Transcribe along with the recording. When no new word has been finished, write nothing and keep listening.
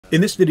In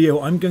this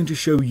video, I'm going to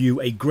show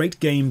you a great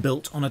game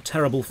built on a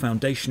terrible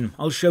foundation.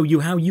 I'll show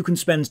you how you can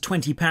spend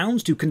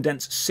 £20 to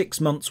condense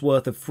 6 months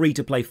worth of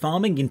free-to-play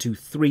farming into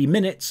 3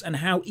 minutes, and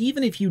how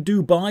even if you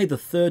do buy the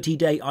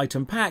 30-day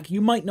item pack,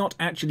 you might not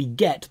actually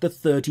get the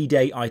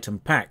 30-day item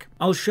pack.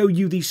 I'll show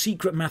you the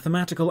secret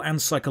mathematical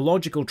and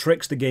psychological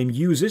tricks the game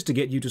uses to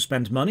get you to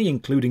spend money,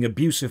 including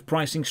abusive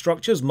pricing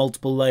structures,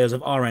 multiple layers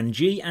of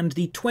RNG, and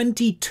the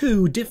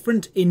 22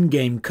 different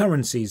in-game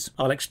currencies.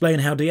 I'll explain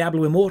how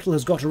Diablo Immortal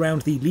has got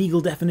around the legal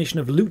definition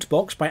of loot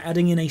box by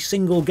adding in a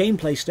single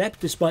gameplay step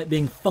despite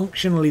being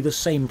functionally the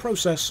same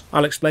process.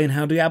 I'll explain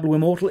how Diablo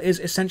Immortal is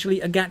essentially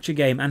a gacha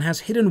game and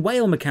has hidden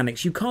whale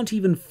mechanics you can't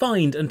even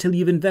find until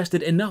you've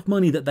invested enough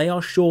money that they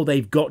are sure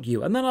they've got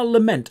you, and then I'll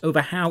lament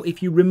over how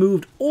if you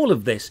removed all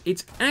of this,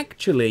 it's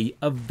actually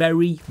a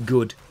very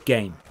good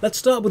game. Let's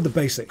start with the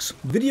basics.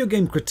 Video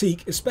game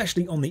critique,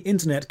 especially on the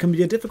internet, can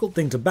be a difficult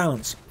thing to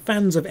balance.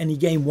 Fans of any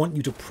game want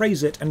you to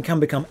praise it and can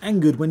become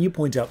angered when you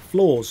point out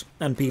flaws,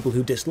 and people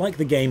who dislike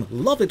the game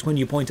love it when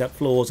you point out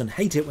flaws and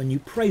hate it when you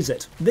praise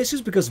it. This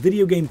is because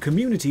video game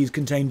communities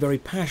contain very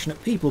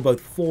passionate people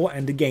both for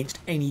and against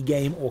any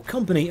game or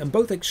company, and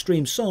both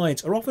extreme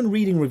sides are often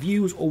reading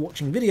reviews or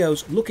watching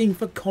videos looking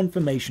for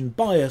confirmation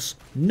bias,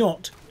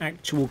 not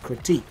actual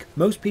critique.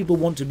 Most people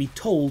want to be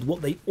told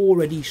what they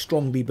already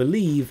strongly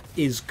believe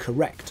is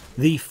correct.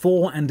 The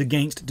for and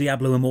against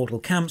Diablo Immortal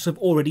camps have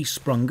already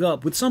sprung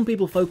up, with some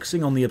people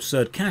focusing on the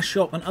absurd cash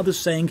shop and others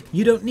saying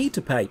you don't need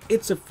to pay,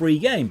 it's a free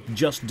game,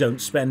 just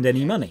don't spend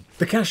any money.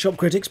 The cash shop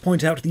critics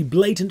point out the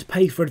blatant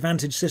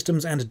pay-for-advantage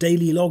systems and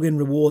daily login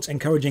rewards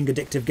encouraging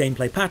addictive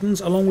gameplay patterns,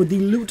 along with the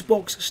loot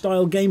box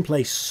style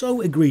gameplay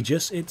so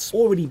egregious it's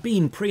already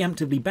been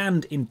preemptively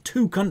banned in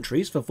 2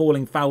 countries for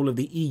falling foul of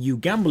the EU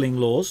gambling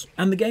laws,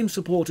 and the game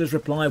supporters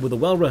reply with a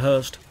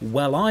well-rehearsed,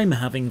 "Well, I'm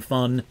having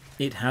fun,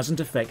 it hasn't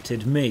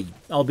affected me."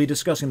 I'll be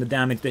discussing the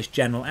damage this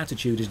general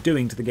attitude is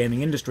doing to the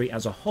gaming industry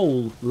as a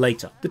whole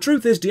later. The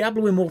truth is,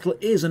 Diablo Immortal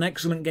is an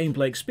excellent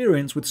gameplay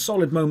experience with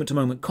solid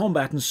moment-to-moment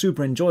combat and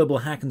super enjoyable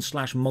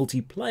hack-and-slash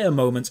multiplayer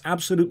moments,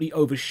 absolutely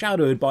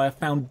overshadowed by a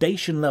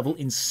foundation-level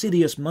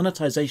insidious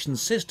monetization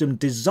system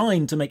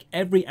designed to make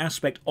every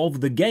aspect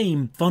of the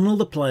game funnel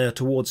the player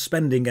towards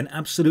spending an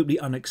absolutely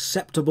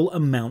unacceptable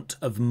amount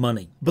of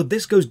money. But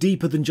this goes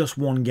deeper than just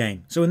one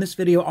game, so in this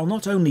video I'll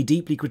not only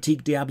deeply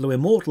critique Diablo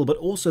Immortal, but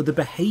also the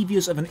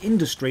behaviours of an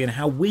industry and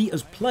how we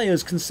as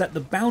players can set the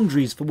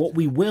boundaries for what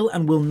we will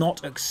and will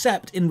not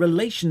accept in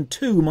relation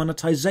to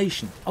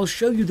monetization. I'll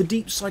show you the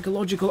deep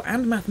psychological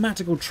and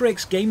mathematical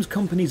tricks games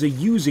companies are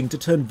using to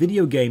turn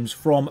video games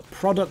from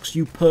products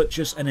you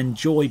purchase and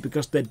enjoy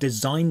because they're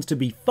designed to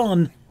be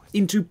fun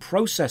into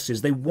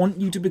processes they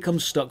want you to become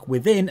stuck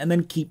within and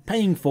then keep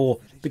paying for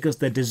because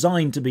they're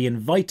designed to be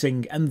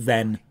inviting and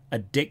then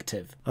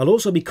addictive. I'll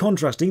also be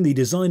contrasting the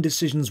design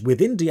decisions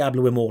within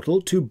Diablo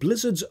Immortal to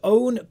Blizzard's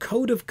own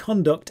code of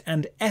conduct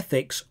and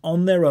ethics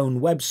on their own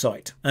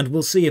website, and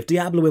we'll see if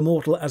Diablo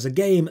Immortal as a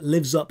game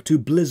lives up to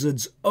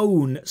Blizzard's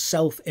own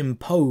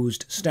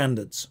self-imposed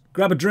standards.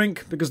 Grab a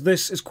drink, because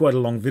this is quite a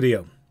long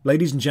video.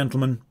 Ladies and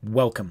gentlemen,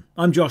 welcome.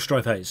 I'm Josh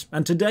Strife-Hayes,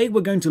 and today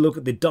we're going to look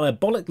at the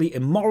diabolically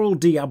immoral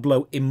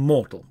Diablo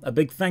Immortal. A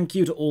big thank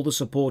you to all the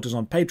supporters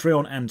on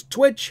Patreon and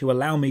Twitch who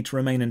allow me to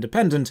remain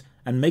independent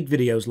and make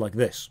videos like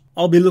this.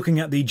 I'll be looking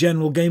at the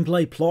general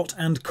gameplay, plot,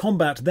 and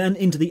combat, then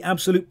into the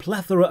absolute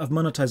plethora of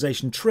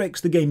monetization tricks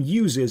the game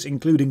uses,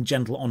 including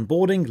gentle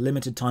onboarding,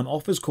 limited time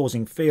offers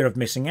causing fear of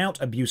missing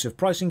out, abusive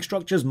pricing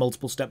structures,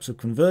 multiple steps of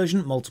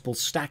conversion, multiple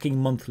stacking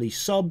monthly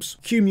subs,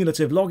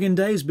 cumulative login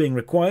days being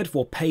required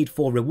for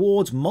paid-for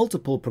rewards,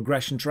 multiple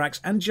progression tracks,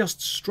 and just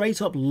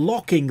straight up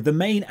locking the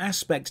main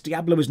aspect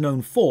Diablo is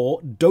known for,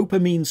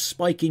 dopamine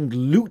spiking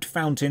loot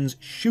fountains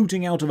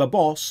shooting out of a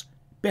boss,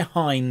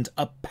 behind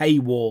a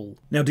paywall.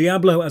 Now,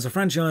 Diablo as a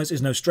franchise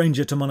is no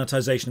stranger to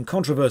monetization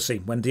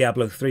controversy. When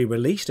Diablo 3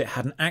 released, it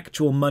had an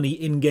actual money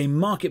in-game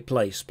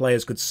marketplace.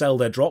 Players could sell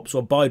their drops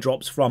or buy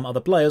drops from other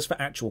players for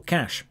actual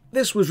cash.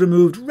 This was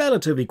removed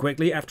relatively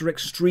quickly after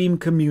extreme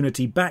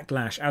community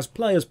backlash, as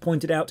players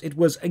pointed out it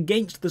was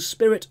against the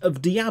spirit of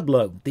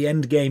Diablo. The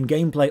endgame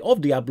gameplay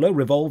of Diablo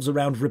revolves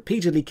around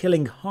repeatedly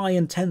killing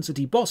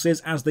high-intensity bosses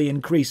as they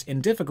increase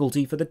in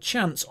difficulty for the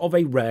chance of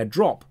a rare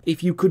drop.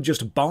 If you could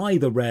just buy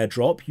the rare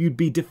drop, you'd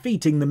be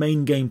defeating the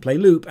main gameplay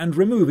loop and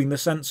removing the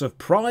sense of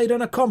pride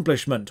and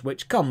accomplishment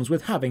which comes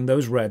with having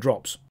those rare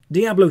drops.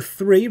 Diablo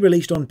 3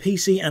 released on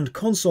PC and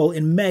console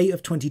in May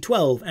of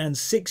 2012, and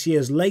 6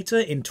 years later,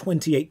 in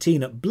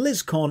 2018 at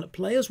BlizzCon,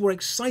 players were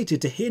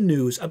excited to hear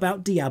news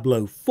about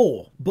Diablo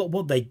 4. But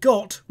what they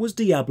got was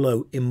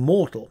Diablo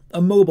Immortal,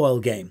 a mobile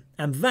game,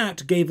 and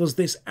that gave us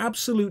this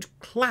absolute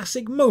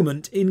classic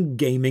moment in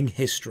gaming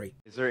history.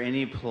 Is there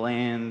any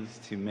plans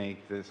to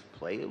make this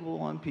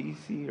playable on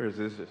PC, or is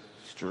this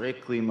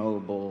strictly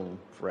mobile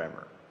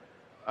forever?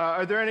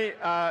 Are there any?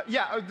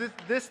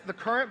 The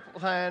current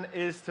plan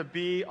is to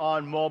be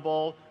on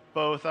mobile,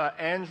 both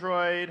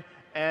Android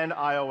and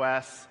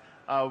iOS.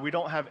 We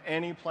don't have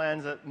any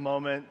plans at the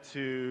moment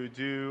to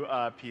do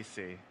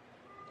PC.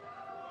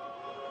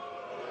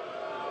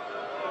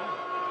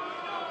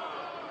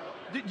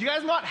 Do you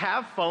guys not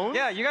have phones?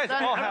 Yeah, you guys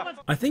all have.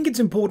 I think it's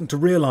important to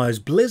realise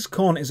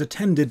BlizzCon is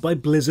attended by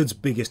Blizzard's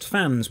biggest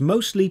fans,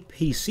 mostly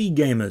PC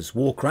gamers.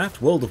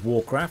 Warcraft, World of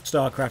Warcraft,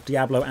 StarCraft,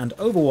 Diablo and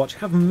Overwatch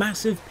have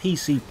massive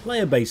PC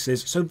player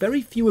bases, so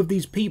very few of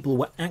these people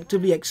were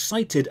actively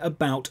excited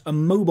about a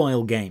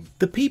mobile game.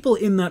 The people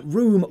in that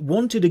room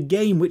wanted a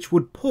game which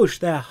would push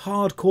their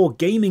hardcore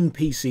gaming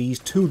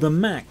PCs to the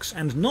max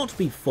and not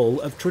be full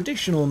of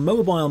traditional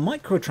mobile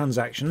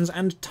microtransactions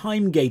and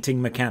time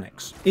gating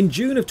mechanics. In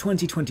June of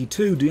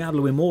 2022,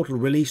 Diablo Immortal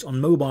released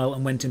on mobile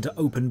and went into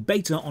open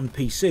beta on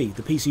PC.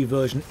 The PC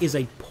version is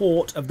a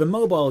port of the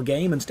mobile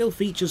game and still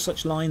features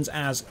such lines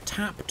as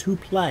tap to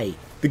play.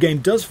 The game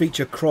does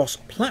feature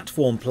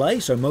cross-platform play,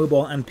 so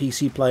mobile and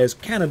PC players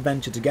can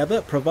adventure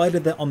together,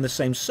 provided they're on the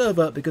same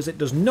server, because it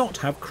does not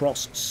have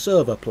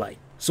cross-server play.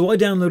 So I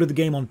downloaded the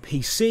game on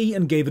PC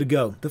and gave it a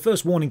go. The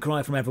first warning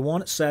cry from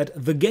everyone said,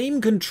 "The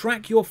game can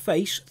track your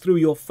face through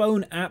your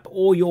phone app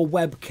or your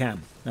webcam."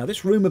 Now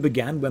this rumour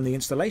began when the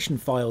installation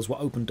files were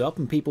opened up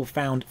and people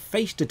found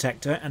face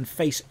detector and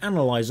face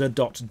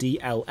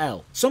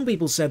analyzer.dll. Some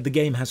people said the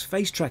game has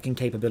face tracking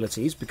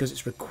capabilities because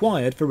it's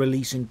required for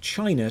release in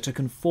China to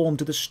conform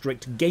to the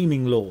strict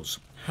gaming laws.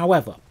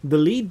 However, the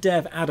lead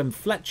dev Adam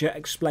Fletcher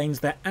explains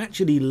they're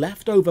actually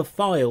leftover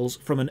files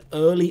from an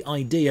early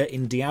idea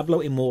in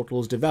Diablo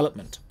Immortal's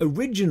development.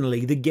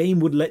 Originally, the game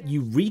would let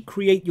you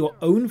recreate your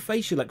own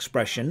facial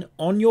expression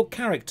on your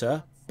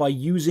character by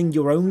using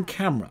your own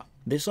camera.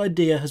 This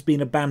idea has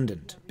been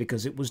abandoned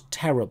because it was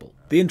terrible.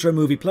 The intro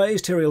movie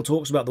plays, Tyrael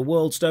talks about the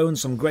World Stone,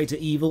 some greater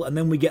evil, and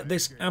then we get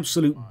this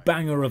absolute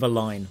banger of a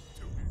line.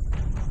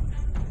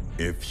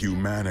 If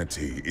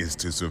humanity is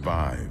to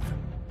survive,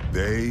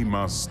 they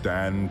must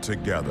stand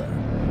together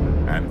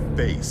and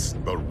face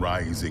the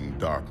rising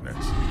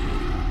darkness.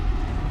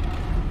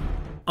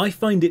 I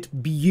find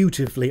it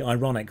beautifully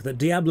ironic that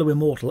Diablo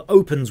Immortal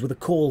opens with a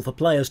call for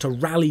players to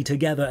rally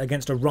together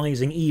against a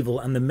rising evil,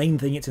 and the main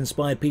thing it's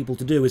inspired people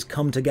to do is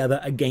come together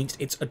against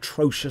its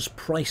atrocious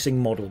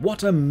pricing model.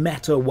 What a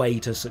meta way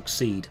to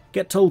succeed.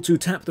 Get told to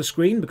tap the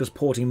screen because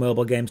porting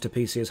mobile games to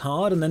PC is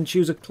hard, and then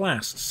choose a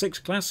class. 6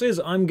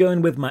 classes, I'm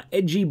going with my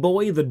edgy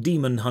boy, the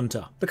Demon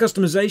Hunter. The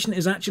customization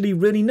is actually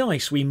really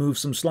nice. We move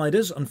some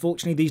sliders.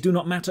 Unfortunately, these do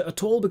not matter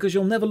at all because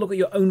you'll never look at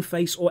your own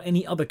face or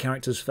any other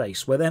character's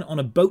face. We're then on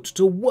a boat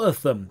to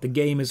Wortham. The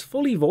game is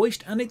fully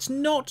voiced and it's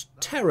not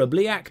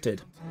terribly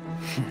acted.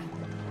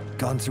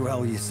 Gone through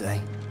hell, you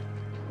say?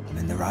 I'm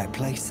in the right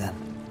place then.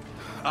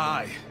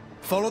 Aye.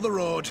 Follow the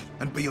road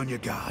and be on your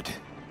guard.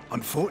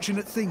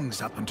 Unfortunate things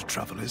happen to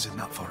travellers in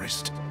that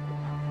forest.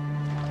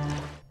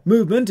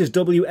 Movement is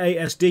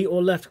WASD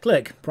or left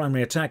click.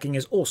 Primary attacking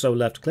is also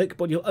left click,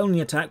 but you'll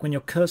only attack when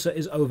your cursor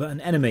is over an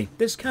enemy.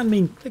 This can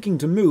mean clicking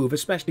to move,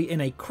 especially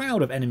in a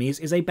crowd of enemies,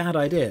 is a bad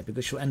idea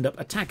because you'll end up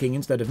attacking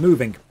instead of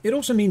moving. It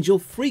also means you'll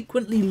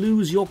frequently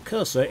lose your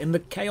cursor in the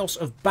chaos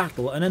of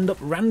battle and end up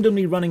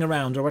randomly running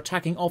around or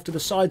attacking off to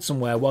the side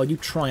somewhere while you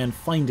try and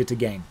find it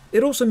again.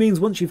 It also means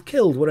once you've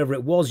killed whatever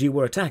it was you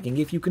were attacking,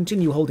 if you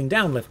continue holding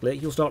down left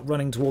click, you'll start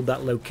running toward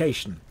that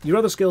location. Your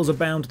other skills are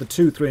bound to the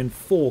 2, 3 and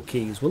 4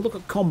 keys. We'll look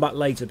at combat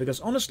later because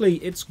honestly,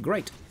 it's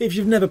great. If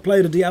you've never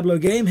played a Diablo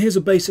game, here's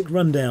a basic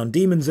rundown.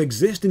 Demons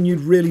exist and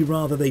you'd really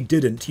rather they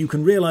didn't. You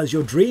can realise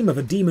your dream of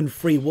a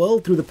demon-free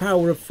world through the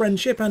power of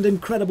friendship and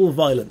incredible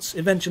violence.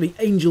 Eventually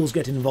angels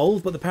get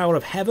involved, but the power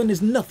of heaven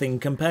is nothing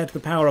compared to the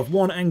power of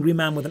one angry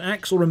man with an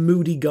axe or a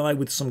moody guy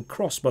with some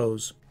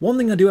crossbows. One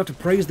thing I do have to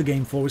praise the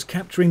game for is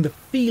capturing the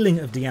feeling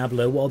of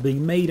Diablo while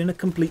being made in a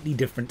completely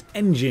different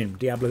engine.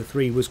 Diablo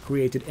 3 was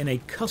created in a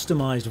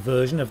customised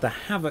version of the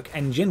Havoc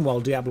engine, while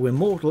Diablo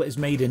Immortal is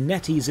made in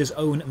NetEase's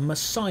own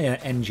Messiah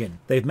engine.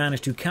 They've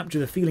managed to capture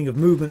the feeling of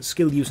movement,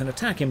 skill use and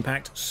attack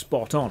impact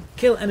spot on.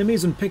 Kill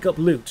enemies and pick up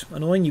loot.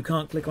 Annoying, you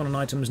can't click on an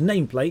item's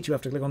nameplate, you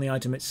have to click on the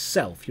item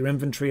itself. Your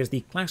inventory is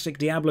the classic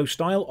Diablo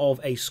style of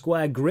a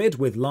square grid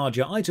with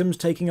larger items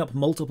taking up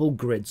multiple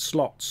grid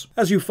slots.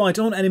 As you fight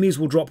on, enemies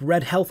will drop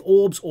red health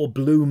orbs or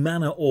blue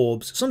mana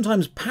orbs,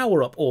 sometimes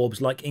power-up orbs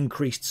like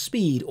increased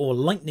speed or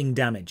lightning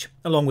damage.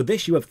 Along with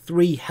this, you have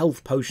 3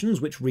 health potions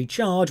which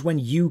recharge when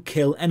you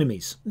kill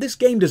enemies. This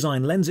game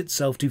design lends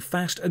itself to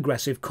fast,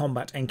 aggressive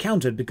combat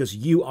encountered because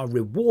you are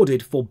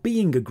rewarded for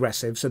being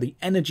aggressive, so the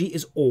energy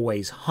is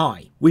always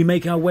high. We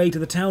make our way to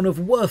the town of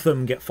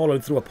Wortham, get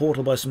followed through a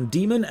portal by some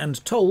demon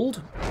and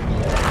told... My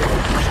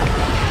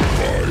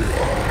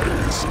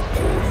eyes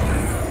upon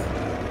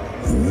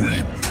you.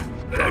 Weep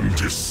and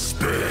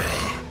despair.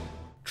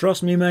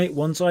 Trust me, mate,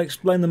 once I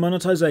explain the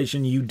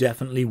monetization, you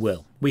definitely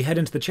will. We head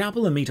into the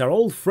chapel and meet our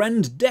old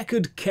friend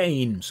Deckard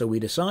Cain, so we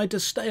decide to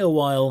stay a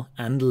while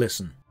and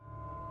listen.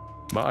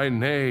 My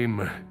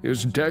name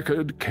is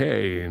Deckard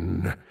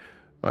Cain.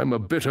 I'm a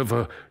bit of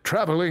a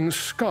traveling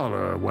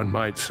scholar, one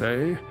might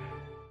say.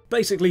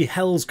 Basically,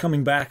 hell's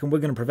coming back and we're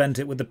going to prevent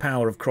it with the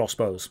power of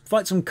crossbows.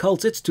 Fight some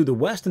cultists to the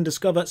west and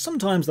discover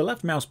sometimes the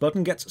left mouse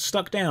button gets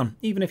stuck down,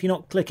 even if you're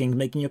not clicking,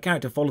 making your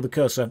character follow the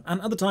cursor, and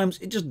other times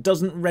it just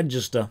doesn't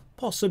register.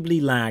 Possibly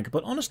lag,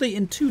 but honestly,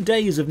 in 2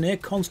 days of near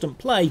constant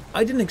play,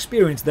 I didn't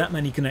experience that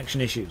many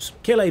connection issues.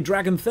 Kill a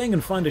dragon thing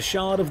and find a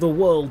shard of the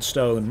world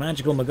stone,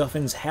 magical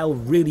MacGuffins hell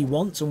really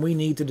wants and we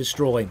need to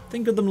destroy.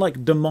 Think of them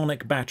like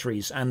demonic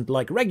batteries, and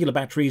like regular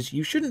batteries,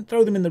 you shouldn't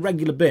throw them in the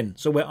regular bin,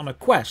 so we're on a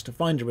quest to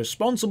find a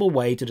responsible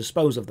way to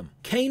dispose of them.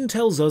 Kane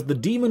tells us the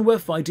demon we're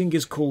fighting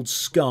is called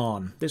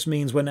Skarn. This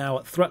means we're now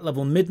at threat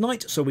level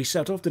midnight, so we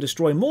set off to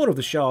destroy more of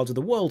the shards of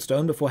the world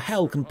stone before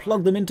hell can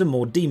plug them into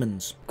more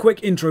demons.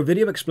 Quick intro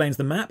video explains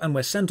the map, and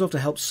we're sent off to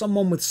help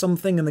someone with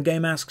something, and the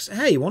game asks,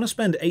 hey, want to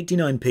spend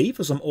 89p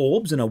for some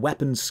orbs and a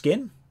weapon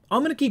skin?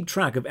 I'm going to keep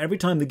track of every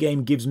time the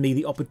game gives me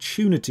the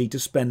opportunity to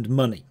spend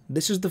money.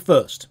 This is the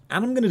first,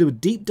 and I'm going to do a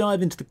deep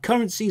dive into the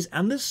currencies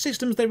and the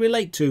systems they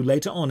relate to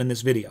later on in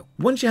this video.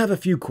 Once you have a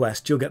few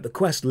quests, you'll get the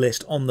quest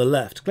list on the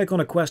left. Click on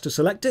a quest to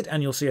select it,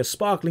 and you'll see a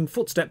sparkling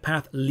footstep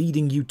path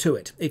leading you to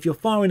it. If you're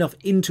far enough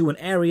into an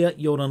area,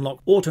 you'll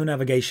unlock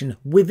auto-navigation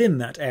within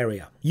that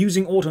area.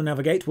 Using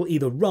auto-navigate will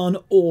either run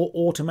or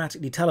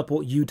automatically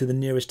teleport you to the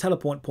nearest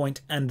teleport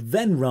point and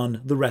then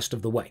run the rest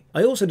of the way.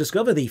 I also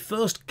discover the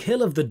first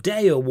kill of the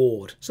day award.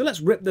 So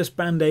let's rip this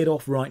band-aid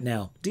off right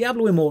now.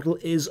 Diablo Immortal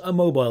is a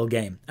mobile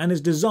game and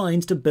is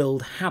designed to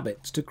build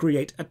habits, to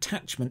create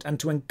attachment and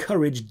to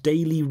encourage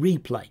daily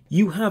replay.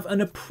 You have an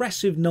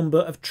oppressive number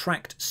of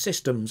tracked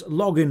systems,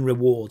 login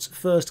rewards,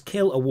 first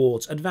kill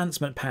awards,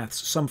 advancement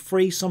paths, some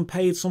free, some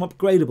paid, some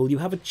upgradable. You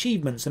have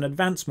achievements and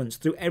advancements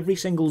through every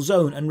single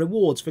zone and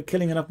rewards for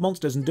killing enough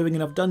monsters and doing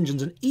enough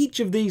dungeons, and each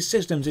of these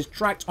systems is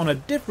tracked on a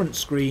different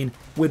screen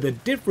with a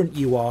different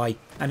UI,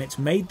 and it's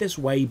made this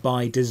way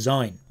by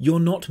design. You're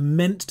not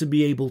meant to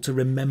be able to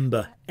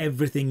remember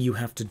everything you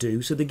have to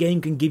do, so the game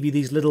can give you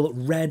these little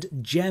red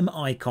gem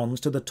icons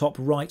to the top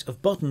right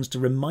of buttons to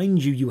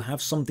remind you you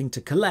have something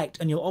to collect,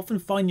 and you'll often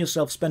find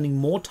yourself spending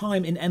more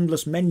time in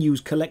endless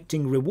menus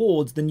collecting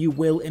rewards than you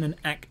will in an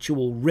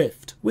actual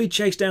rift. We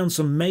chase down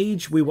some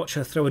mage, we watch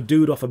her throw a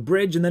dude off a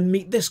bridge, and then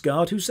meet this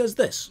guard who says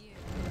this.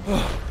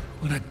 Oh,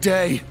 what a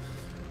day.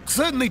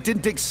 Certainly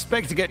didn't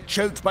expect to get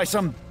choked by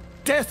some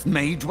death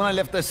mage when I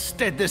left the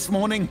stead this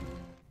morning.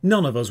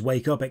 None of us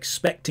wake up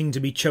expecting to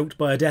be choked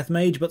by a death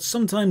mage, but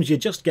sometimes you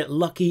just get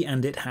lucky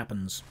and it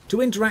happens.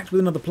 To interact with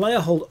another player,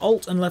 hold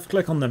Alt and left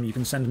click on them. You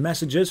can send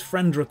messages,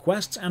 friend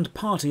requests and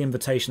party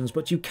invitations,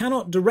 but you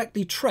cannot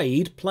directly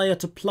trade player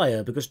to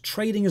player because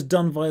trading is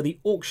done via the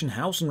auction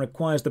house and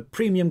requires the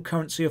premium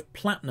currency of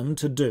platinum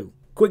to do.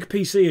 Quick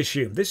PC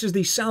issue. This is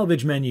the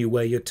salvage menu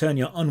where you turn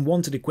your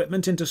unwanted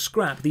equipment into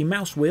scrap. The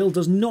mouse wheel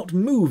does not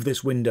move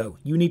this window.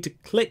 You need to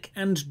click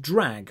and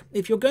drag.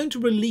 If you're going to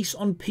release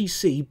on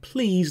PC,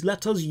 please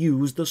let us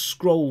use the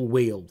scroll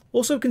wheel.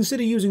 Also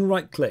consider using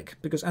right click,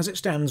 because as it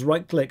stands,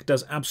 right click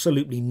does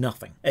absolutely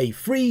nothing. A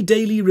free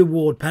daily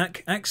reward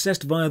pack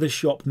accessed via the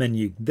shop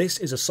menu. This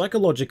is a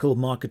psychological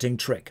marketing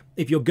trick.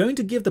 If you're going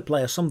to give the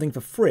player something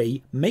for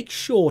free, make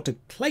sure to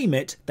claim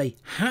it. They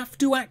have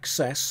to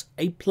access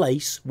a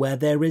place where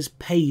there is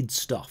paid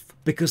stuff,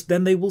 because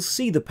then they will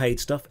see the paid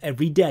stuff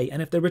every day,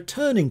 and if they're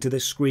returning to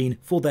this screen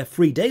for their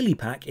free daily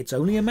pack, it's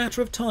only a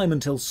matter of time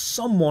until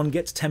someone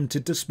gets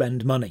tempted to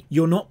spend money.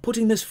 You're not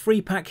putting this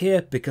free pack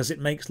here because it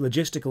makes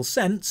logistical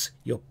sense,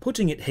 you're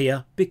putting it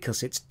here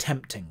because it's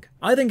tempting.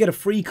 I then get a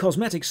free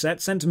cosmetic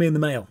set sent to me in the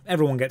mail.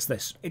 Everyone gets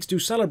this. It's to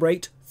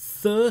celebrate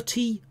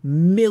 30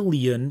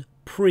 million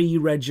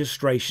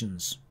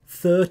pre-registrations.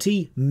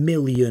 30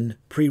 million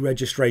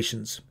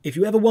pre-registrations. If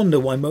you ever wonder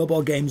why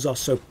mobile games are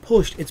so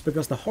pushed, it's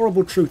because the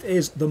horrible truth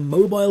is the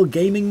mobile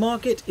gaming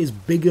market is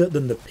bigger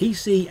than the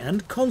PC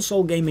and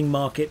console gaming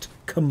market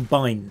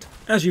combined.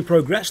 As you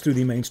progress through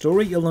the main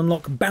story, you'll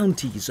unlock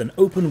bounties, an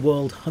open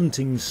world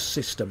hunting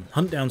system.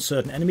 Hunt down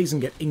certain enemies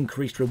and get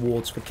increased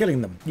rewards for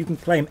killing them. You can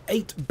claim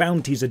 8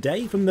 bounties a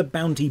day from the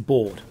bounty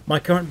board. My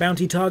current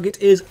bounty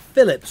target is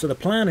Philip, so the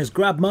plan is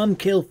grab Mum,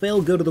 kill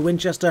Phil, go to the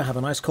Winchester, have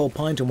a nice cold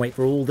pint and wait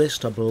for all this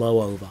to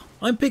blow over.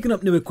 I'm picking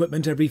up new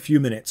equipment every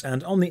few minutes,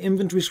 and on the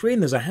inventory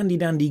screen there's a handy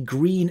dandy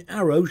green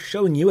arrow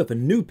showing you if a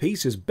new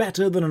piece is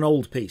better than an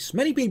old piece.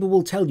 Many people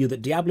will tell you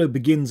that Diablo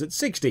begins at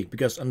 60,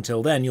 because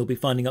until then you'll be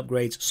finding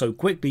upgrades so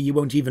quickly you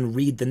won't even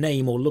read the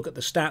name or look at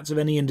the stats of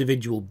any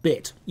individual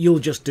bit. You'll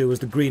just do as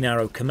the green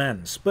arrow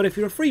commands. But if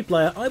you're a free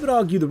player, I would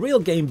argue the real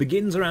game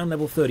begins around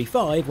level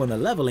 35 when the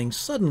leveling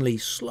suddenly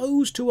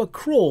slows to a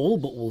crawl,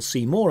 but we'll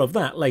see more of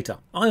that later.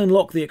 I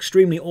unlock the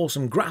extremely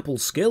awesome grapple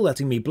skill,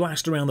 letting me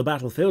blast around the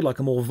battlefield like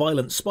a more violent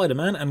violent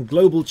Spider-Man, and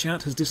global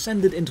chat has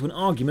descended into an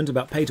argument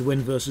about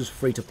pay-to-win versus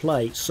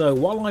free-to-play. So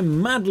while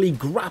I'm madly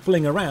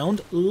grappling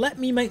around, let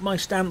me make my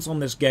stance on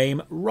this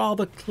game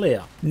rather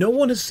clear. No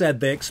one has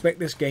said they expect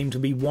this game to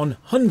be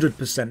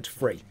 100%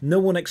 free. No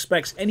one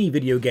expects any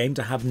video game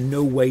to have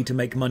no way to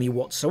make money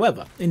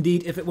whatsoever.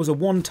 Indeed, if it was a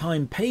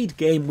one-time paid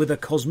game with a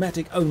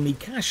cosmetic-only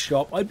cash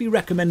shop, I'd be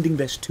recommending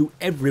this to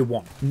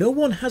everyone. No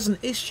one has an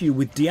issue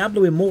with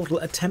Diablo Immortal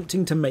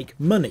attempting to make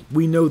money.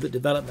 We know that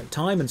development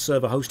time and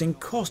server hosting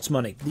costs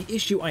money. The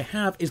issue I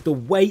have is the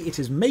way it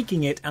is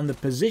making it and the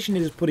position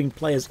it is putting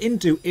players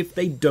into if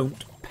they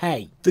don't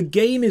pay. The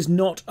game is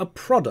not a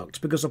product,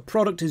 because a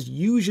product is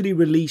usually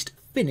released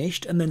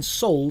finished and then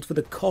sold for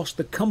the cost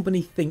the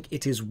company think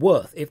it is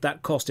worth. If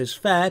that cost is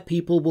fair,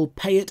 people will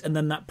pay it, and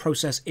then that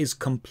process is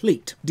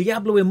complete.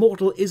 Diablo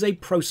Immortal is a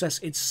process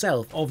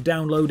itself of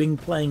downloading,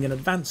 playing and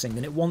advancing,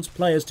 and it wants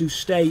players to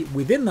stay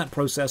within that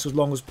process as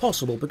long as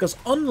possible, because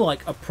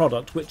unlike a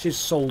product which is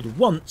sold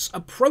once,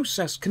 a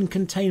process can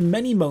contain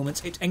many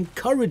moments it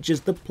encourages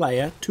the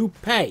player to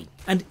pay.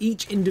 And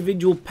each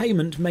individual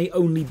payment may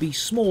only be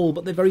small,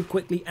 but they very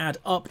quickly add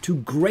up to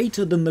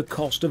greater than the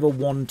cost of a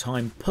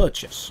one-time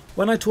purchase.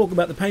 When I talk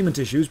about the payment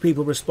issues,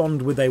 people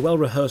respond with a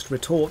well-rehearsed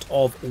retort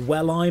of,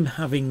 well, I'm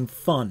having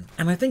fun.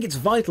 And I think it's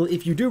vital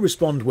if you do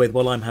respond with,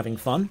 well, I'm having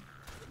fun.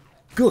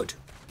 Good.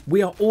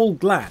 We are all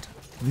glad.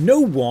 No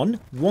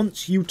one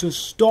wants you to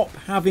stop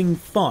having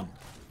fun.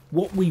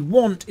 What we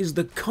want is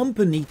the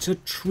company to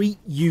treat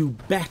you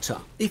better.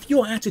 If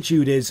your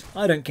attitude is,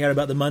 I don't care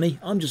about the money,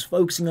 I'm just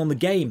focusing on the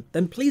game,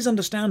 then please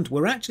understand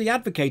we're actually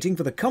advocating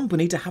for the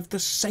company to have the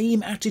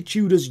same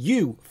attitude as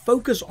you.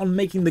 Focus on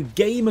making the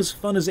game as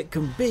fun as it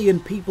can be,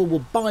 and people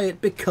will buy it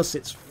because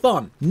it's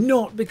fun.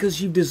 Not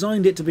because you've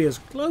designed it to be as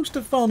close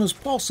to fun as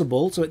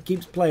possible so it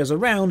keeps players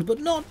around, but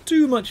not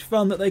too much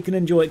fun that they can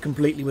enjoy it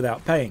completely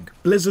without paying.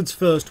 Blizzard's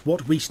first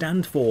what we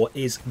stand for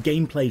is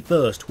gameplay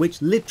first,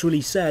 which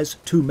literally says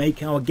to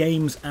make our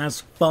games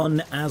as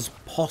fun as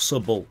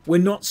possible. We're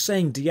not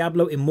saying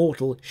Diablo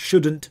Immortal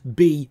shouldn't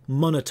be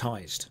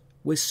monetized.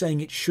 We're saying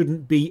it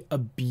shouldn't be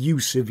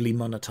abusively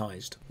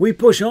monetized. We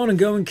push on and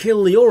go and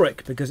kill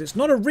Leoric, because it's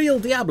not a real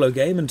Diablo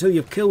game until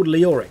you've killed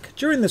Leoric.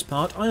 During this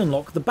part, I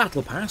unlock the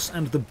Battle Pass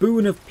and the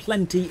Boon of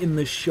Plenty in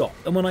the shop,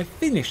 and when I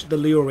finish the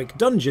Leoric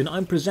dungeon,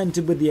 I'm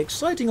presented with the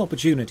exciting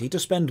opportunity to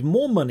spend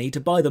more money to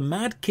buy the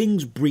Mad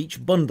King's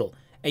Breach bundle,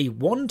 a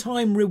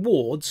one-time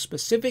reward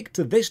specific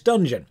to this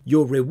dungeon.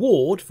 Your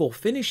reward for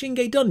finishing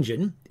a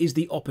dungeon is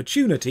the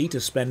opportunity to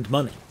spend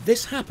money.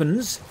 This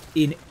happens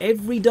in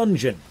every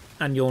dungeon,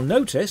 and you'll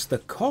notice the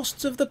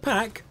costs of the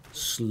pack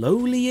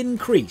slowly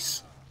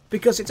increase.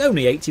 Because it's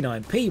only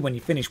 89p when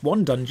you finish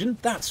one dungeon,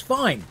 that's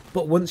fine.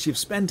 But once you've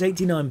spent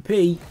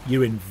 89p,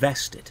 you're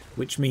invested,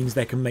 which means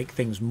they can make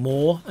things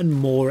more and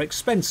more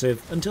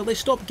expensive until they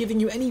stop giving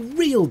you any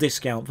real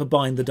discount for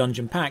buying the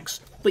dungeon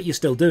packs, but you're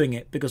still doing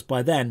it because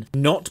by then,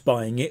 not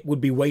buying it would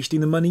be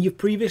wasting the money you've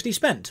previously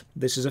spent.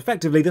 This is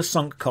effectively the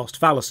sunk cost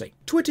fallacy.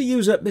 Twitter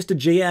user Mr.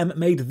 GM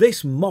made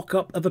this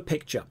mock-up of a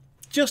picture.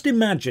 Just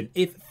imagine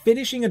if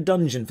finishing a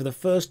dungeon for the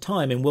first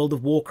time in World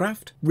of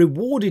Warcraft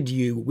rewarded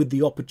you with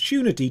the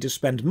opportunity to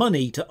spend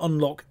money to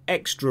unlock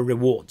extra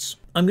rewards.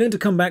 I'm going to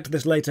come back to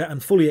this later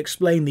and fully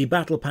explain the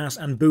Battle Pass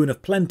and Boon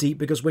of Plenty,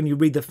 because when you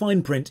read the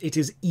fine print, it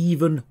is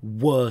even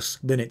worse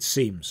than it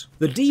seems.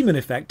 The demon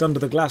effect under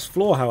the glass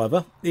floor,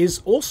 however,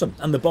 is awesome,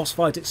 and the boss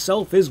fight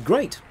itself is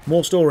great.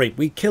 More story.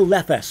 We kill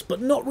Lethes, but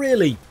not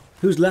really.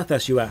 Who's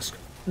Lethes, you ask?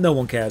 No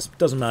one cares,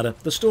 doesn't matter.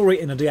 The story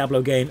in a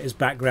Diablo game is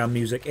background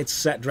music, it's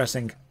set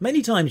dressing.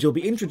 Many times you'll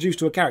be introduced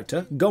to a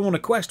character, go on a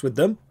quest with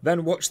them,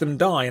 then watch them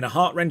die in a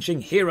heart-wrenching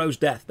hero's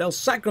death. They'll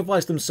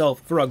sacrifice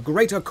themselves for a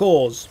greater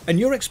cause. And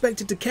you're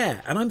expected to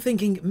care, and I'm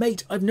thinking,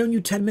 mate, I've known you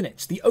 10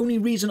 minutes. The only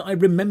reason I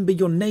remember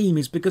your name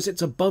is because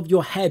it's above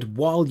your head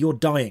while you're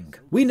dying.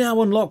 We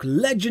now unlock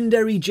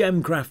legendary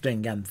gem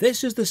crafting, and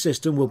this is the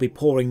system we'll be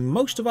pouring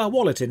most of our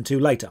wallet into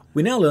later.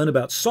 We now learn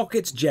about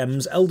sockets,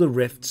 gems, elder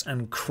rifts,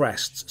 and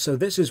crests, so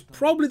this is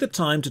probably the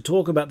time to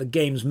talk about the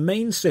game's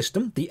main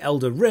system, the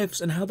Elder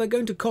Rifts, and how they're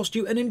going to cost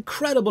you an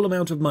incredible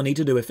amount of money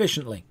to do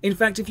efficiently. In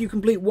fact, if you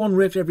complete one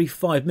rift every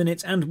 5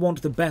 minutes and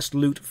want the best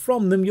loot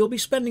from them, you'll be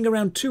spending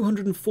around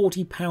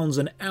 £240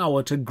 an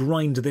hour to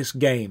grind this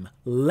game.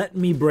 Let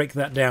me break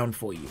that down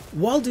for you.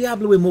 While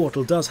Diablo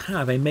Immortal does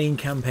have a main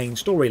campaign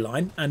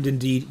storyline, and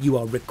indeed you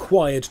are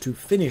required to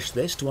finish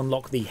this to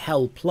unlock the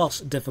Hell Plus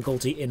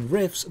difficulty in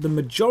rifts, the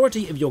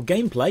majority of your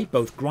gameplay,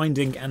 both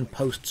grinding and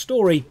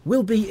post-story,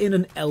 will be in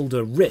an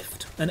Elder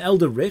Rift. An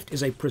Elder Rift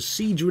is a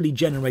procedurally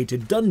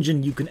generated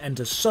dungeon you can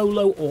enter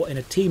solo or in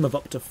a team of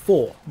up to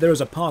 4. There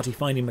is a party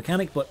finding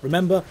mechanic, but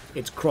remember,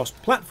 it's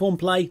cross-platform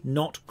play,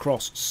 not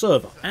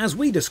cross-server. As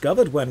we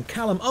discovered when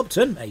Callum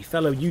Upton, a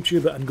fellow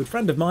YouTuber and good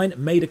friend of mine,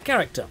 made a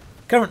character.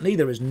 Currently,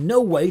 there is no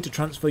way to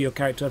transfer your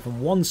character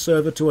from one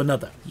server to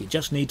another. You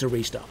just need to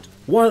restart.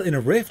 While in a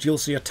rift, you'll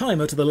see a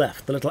timer to the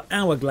left. The little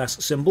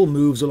hourglass symbol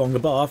moves along the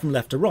bar from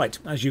left to right.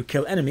 As you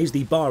kill enemies,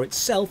 the bar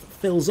itself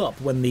fills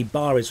up. When the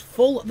bar is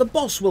full, the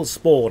boss will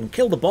spawn.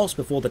 Kill the boss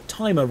before the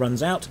timer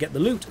runs out to get the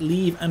loot,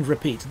 leave and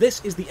repeat.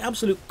 This is the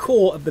absolute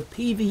core of the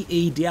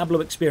PvE Diablo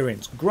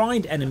experience.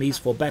 Grind enemies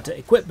for better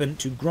equipment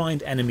to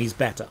grind enemies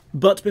better.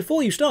 But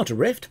before you start a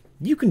rift,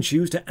 you can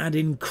choose to add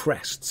in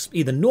crests,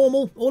 either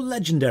normal or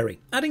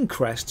legendary. Adding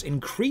crests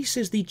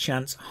increases the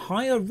chance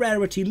higher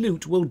rarity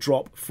loot will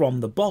drop from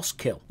the boss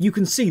kill. You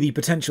can see the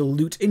potential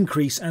loot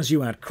increase as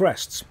you add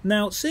crests.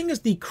 Now, seeing as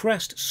the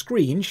crest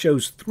screen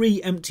shows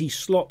 3 empty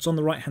slots on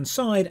the right hand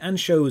side and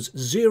shows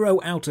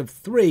 0 out of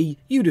 3,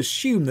 you'd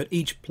assume that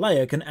each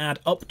player can add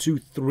up to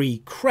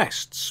 3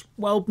 crests.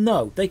 Well,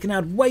 no, they can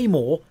add way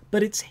more,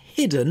 but it's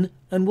hidden,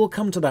 and we'll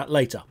come to that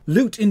later.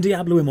 Loot in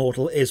Diablo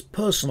Immortal is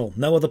personal.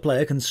 No other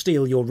player can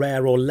steal your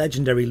rare or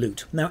legendary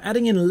loot. Now,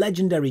 adding in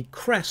legendary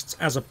crests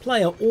as a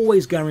player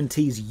always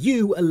guarantees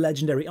you a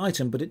legendary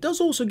item, but it does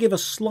also give a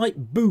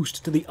slight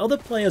boost to the other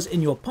players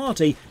in your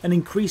party and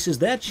increases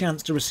their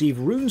chance to receive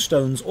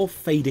runestones or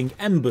fading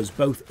embers,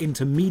 both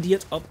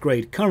intermediate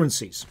upgrade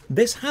currencies.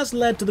 This has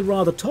led to the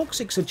rather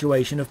toxic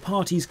situation of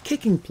parties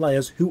kicking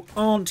players who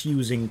aren't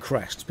using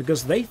crests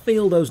because they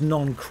feel those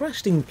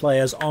non-cresting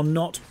players are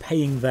not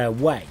paying their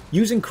way.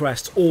 Using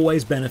crests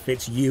always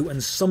benefits you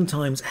and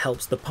sometimes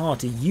helps the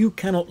party. You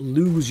cannot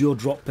lose your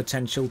drop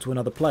potential to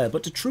another player,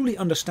 but to truly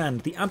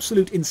understand the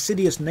absolute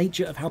insidious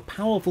nature of how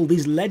powerful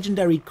these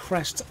legendary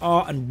crests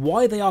are and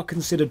why they are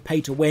considered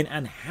pay to win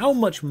and how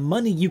much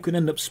money you can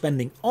end up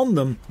spending on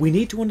them, we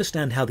need to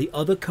understand how the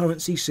other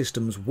currency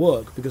systems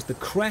work, because the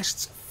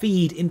crests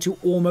feed into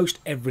almost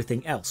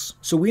everything else.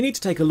 So we need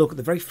to take a look at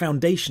the very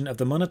foundation of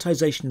the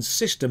monetization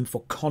system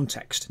for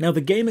context. Now,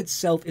 the game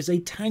itself is a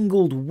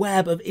tangled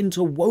web of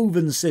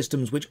interwoven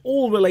systems which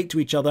all relate to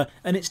each other,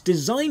 and it's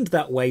designed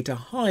that way to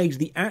hide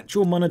the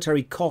actual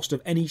monetary cost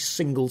of any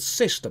single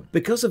system.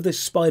 Because of this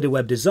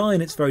spiderweb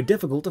design, it's very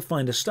difficult to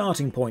find a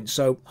starting point,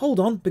 so hold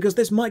on, because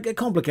this might get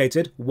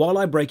complicated while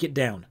I break it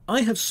down.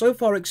 I have so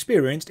far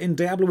experienced in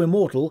Diablo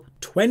Immortal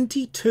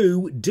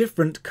 22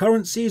 different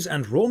currencies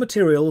and raw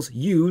materials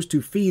used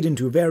to feed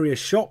into various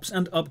shops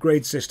and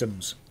upgrade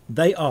systems.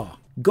 They are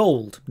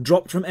gold,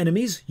 dropped from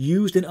enemies,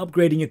 used in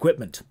upgrading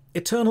equipment.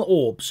 Eternal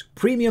orbs,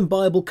 premium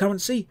buyable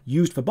currency,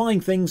 used for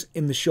buying things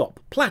in the shop.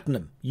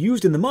 Platinum,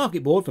 used in the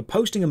market board for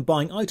posting and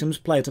buying items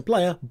player to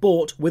player,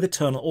 bought with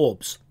eternal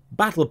orbs.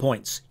 Battle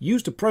points,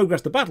 used to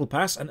progress the battle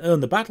pass and earn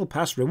the battle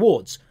pass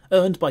rewards,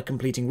 earned by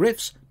completing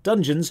rifts,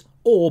 dungeons,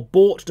 or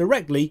bought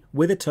directly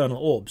with eternal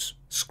orbs.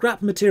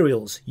 Scrap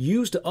materials,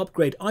 used to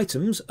upgrade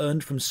items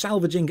earned from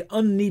salvaging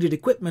unneeded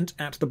equipment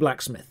at the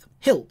blacksmith.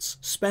 Hilts,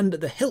 spend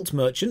at the hilt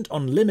merchant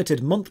on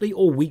limited monthly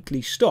or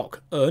weekly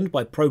stock, earned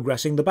by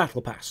progressing the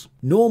battle pass.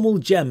 Normal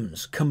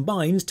gems,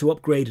 combined to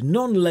upgrade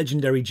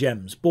non-legendary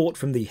gems, bought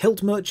from the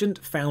hilt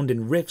merchant, found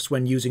in rifts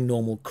when using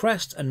normal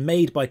crests, and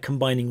made by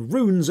combining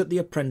runes at the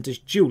apprentice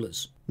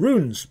jewelers.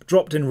 Runes,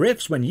 dropped in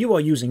rifts when you are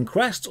using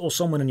crests or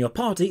someone in your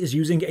party is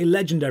using a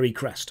legendary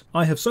crest.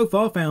 I have so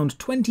far found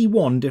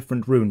 21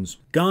 different runes.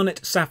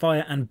 Garnet,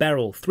 Sapphire and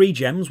Beryl, 3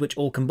 gems which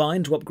all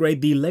combine to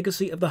upgrade the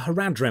Legacy of the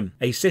Haradrim,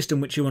 a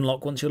system which you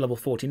unlock once you're level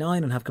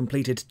 49 and have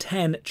completed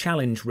 10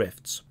 challenge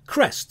rifts.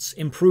 Crests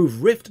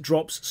improve rift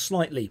drops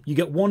slightly. You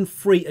get 1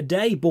 free a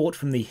day bought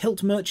from the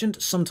hilt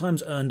merchant,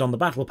 sometimes earned on the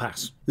battle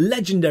pass.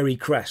 Legendary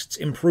crests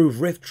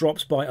improve rift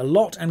drops by a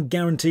lot and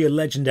guarantee a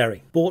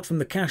legendary, bought from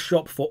the cash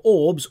shop for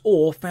orbs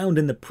or found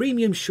in the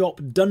premium shop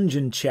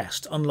dungeon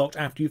chest, unlocked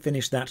after you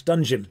finish that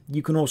dungeon.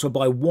 You can also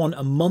buy 1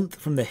 a month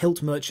from the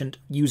hilt merchant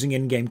using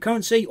in-game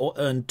currency or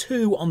earn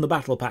 2 on the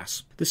battle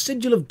pass. The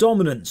Sigil of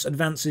Dominance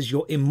advances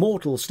your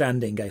Immortal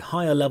standing, a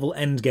higher level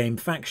endgame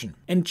faction.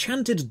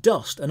 Enchanted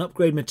Dust, an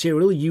upgrade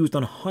material used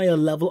on higher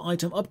level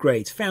item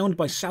upgrades found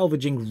by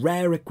salvaging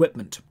rare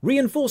equipment.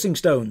 Reinforcing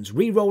Stones,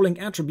 re-rolling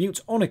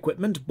attributes on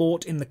equipment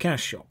bought in the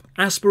cash shop.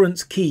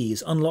 Aspirant's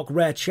Keys, unlock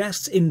rare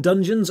chests in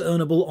dungeons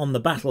earnable on the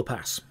battle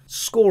pass.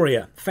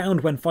 Scoria,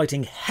 found when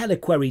fighting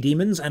Heliquary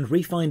demons and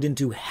refined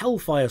into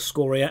Hellfire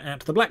Scoria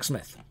at the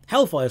blacksmith.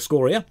 Hellfire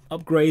Scoria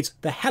upgrades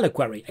the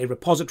Heliquary, a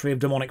repository of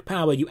demonic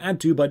power you add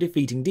to by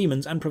defeating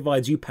demons and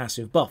provides you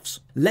passive buffs.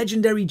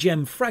 Legendary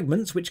Gem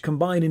Fragments, which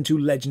combine into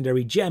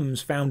legendary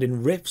gems found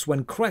in rifts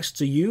when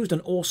crests are used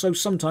and also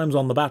sometimes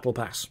on the battle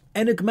pass.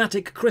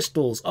 Enigmatic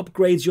Crystals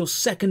upgrades your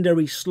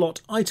secondary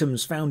slot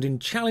items found in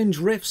challenge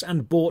rifts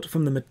and bought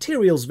from the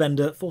materials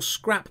vendor for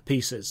scrap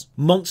pieces.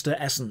 Monster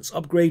Essence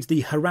upgrades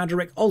the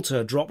Heradric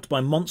Altar dropped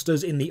by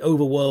monsters in the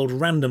overworld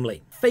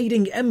randomly.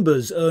 Fading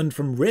Embers earned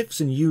from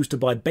rifts and used to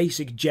buy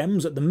basic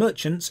gems at the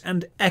merchants,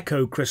 and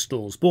Echo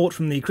Crystals, bought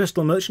from the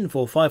crystal merchant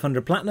for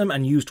 500 platinum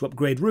and used to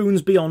upgrade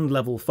runes beyond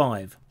level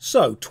 5.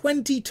 So,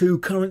 22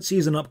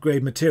 currencies and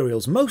upgrade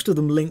materials, most of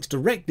them linked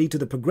directly to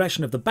the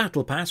progression of the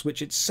battle pass,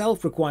 which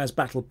itself requires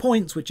battle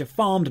points, which are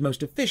farmed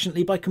most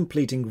efficiently by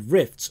completing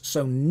rifts.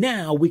 So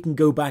now we can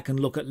go back and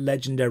look at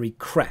legendary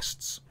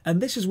crests. And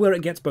this is where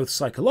it gets both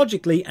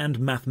psychologically and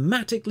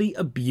mathematically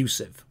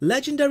abusive.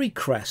 Legendary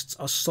crests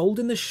are sold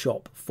in the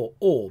shop for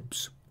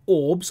orbs.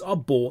 Orbs are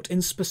bought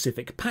in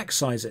specific pack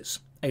sizes.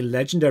 A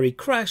legendary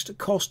crest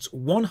costs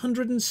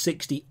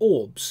 160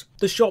 orbs.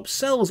 The shop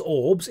sells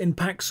orbs in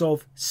packs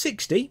of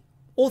 60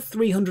 or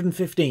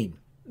 315.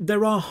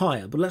 There are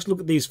higher, but let's look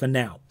at these for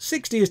now.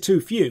 60 is too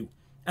few,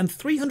 and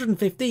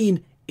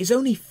 315 is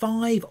only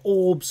 5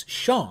 orbs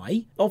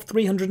shy of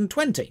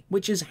 320,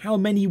 which is how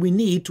many we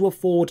need to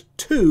afford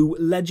 2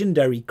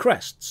 legendary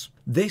crests.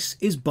 This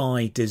is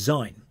by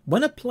design.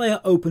 When a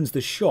player opens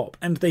the shop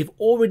and they've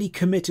already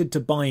committed to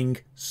buying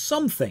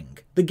something,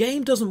 the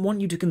game doesn't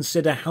want you to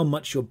consider how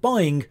much you're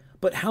buying,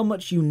 but how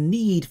much you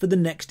need for the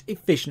next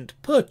efficient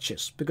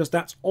purchase, because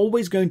that's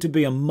always going to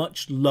be a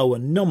much lower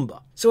number.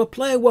 So a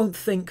player won't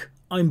think,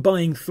 I'm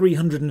buying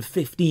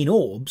 315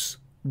 orbs.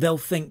 They'll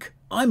think,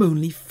 I'm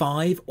only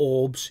 5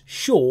 orbs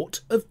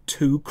short of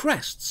 2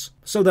 crests.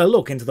 So they'll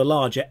look into the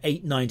larger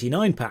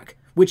 $8.99 pack,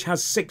 which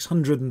has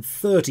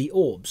 630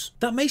 orbs.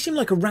 That may seem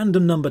like a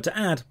random number to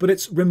add, but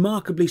it's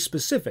remarkably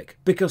specific,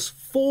 because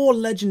 4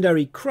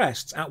 legendary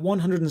crests at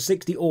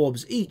 160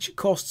 orbs each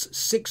costs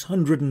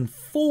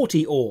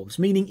 640 orbs,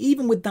 meaning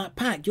even with that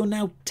pack you're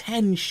now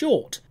 10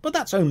 short. But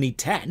that's only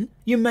 10.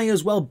 You may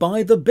as well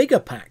buy the bigger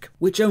pack,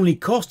 which only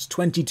costs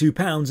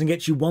 £22 and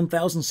gets you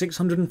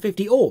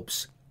 1,650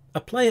 orbs. A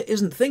player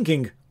isn't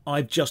thinking,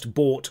 I've just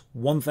bought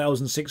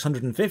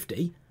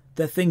 1,650.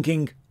 They're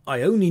thinking,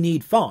 I only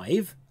need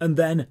 5, and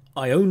then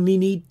I only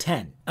need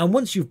 10. And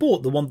once you've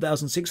bought the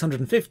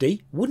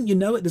 1,650, wouldn't you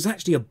know it, there's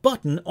actually a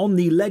button on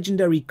the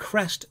legendary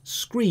crest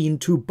screen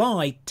to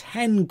buy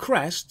 10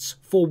 crests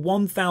for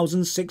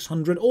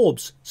 1,600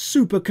 orbs.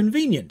 Super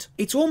convenient.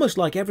 It's almost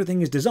like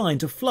everything is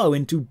designed to flow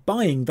into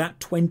buying that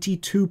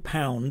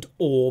 £22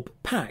 orb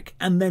pack,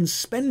 and then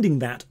spending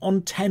that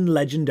on 10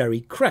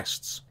 legendary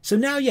crests. So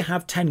now you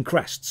have 10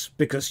 crests,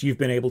 because you've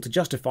been able to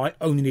justify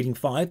only needing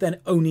 5, then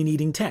only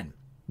needing 10.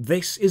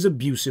 This is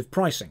abusive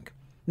pricing.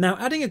 Now,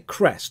 adding a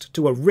crest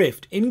to a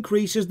rift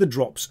increases the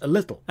drops a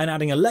little, and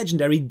adding a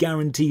legendary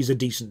guarantees a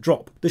decent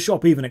drop. The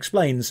shop even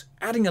explains,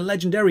 adding a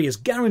legendary is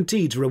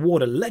guaranteed to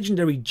reward a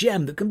legendary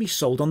gem that can be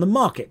sold on the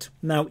market.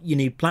 Now, you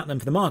need platinum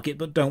for the market,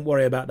 but don't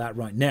worry about that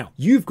right now.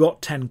 You've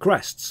got 10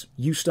 crests.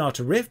 You start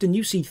a rift and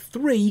you see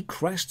 3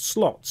 crest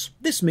slots.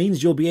 This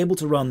means you'll be able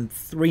to run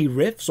 3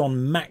 rifts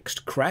on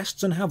maxed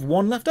crests and have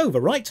 1 left over,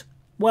 right?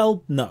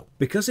 Well, no.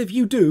 Because if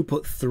you do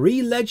put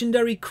 3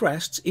 legendary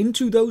crests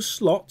into those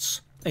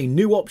slots, a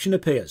new option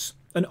appears.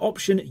 An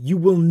option you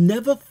will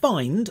never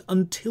find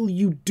until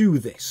you do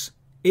this.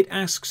 It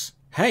asks,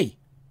 hey,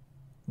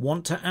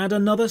 want to add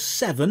another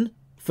 7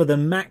 for the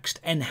maxed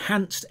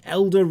enhanced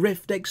Elder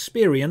Rift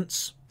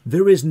experience?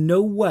 There is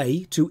no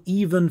way to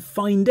even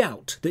find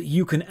out that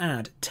you can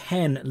add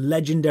 10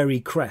 legendary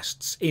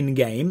crests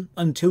in-game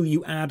until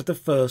you add the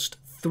first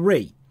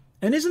 3.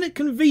 And isn't it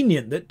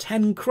convenient that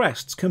 10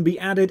 crests can be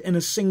added in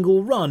a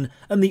single run,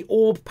 and the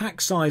orb pack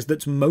size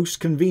that's most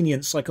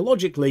convenient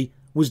psychologically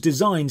was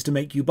designed to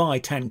make you buy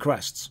 10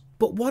 crests?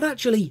 But what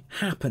actually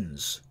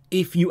happens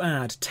if you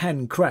add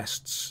 10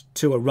 crests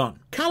to a run?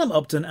 Callum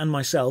Upton and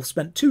myself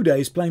spent 2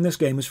 days playing this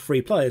game as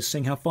free players,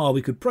 seeing how far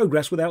we could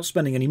progress without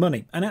spending any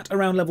money, and at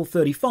around level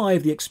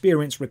 35 the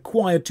experience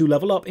required to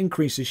level up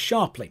increases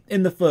sharply.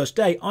 In the first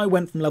day I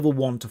went from level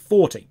 1 to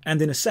 40,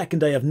 and in a second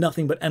day of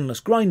nothing but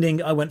endless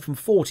grinding I went from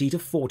 40 to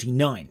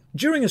 49.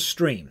 During a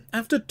stream,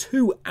 after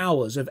 2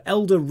 hours of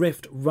Elder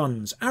Rift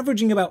runs,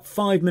 averaging about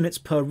 5 minutes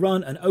per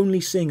run and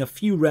only seeing a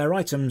few rare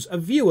items, a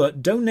viewer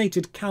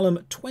donated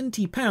Callum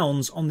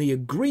 £20 on the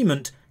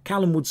agreement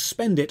Callum would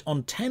spend it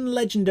on 10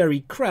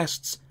 legendary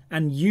crests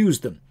and use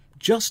them,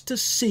 just to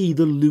see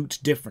the loot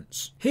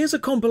difference. Here's a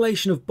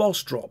compilation of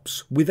boss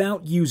drops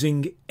without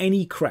using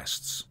any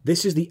crests.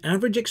 This is the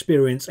average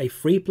experience a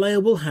free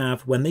player will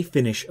have when they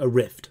finish a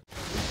rift.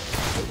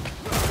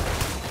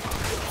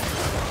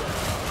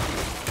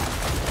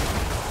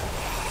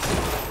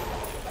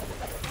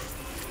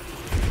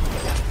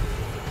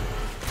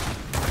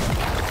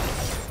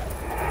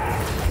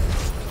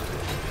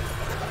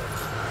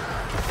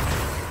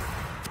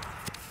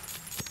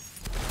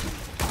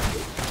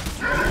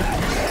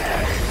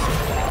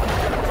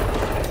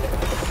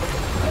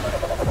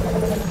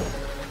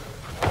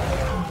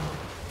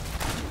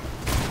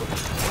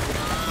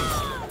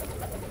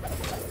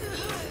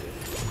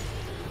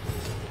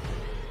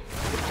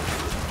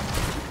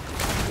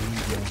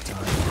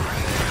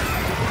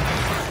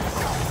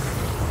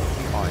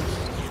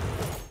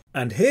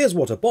 And here's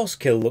what a boss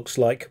kill looks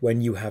like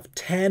when you have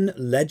 10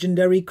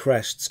 legendary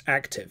crests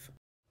active.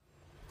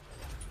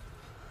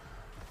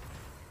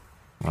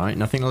 Right,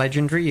 nothing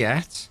legendary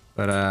yet,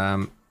 but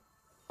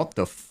what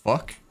the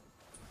fuck?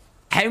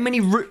 How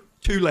many 2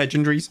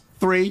 legendaries?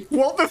 3?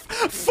 What the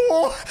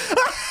 4?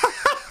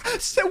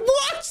 So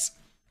what?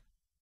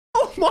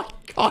 Oh my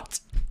god.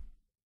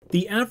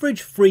 The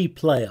average free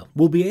player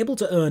will be able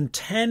to earn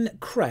 10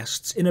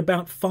 crests in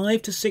about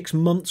 5 to 6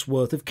 months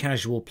worth of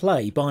casual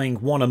play,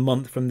 buying 1 a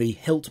month from the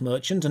hilt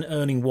merchant and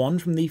earning 1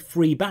 from the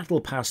free battle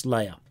pass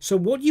layer. So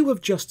what you have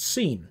just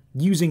seen,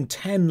 using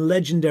 10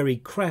 legendary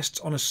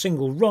crests on a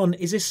single run,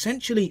 is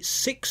essentially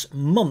 6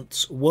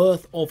 months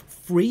worth of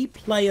free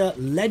player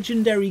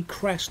legendary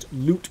crest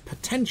loot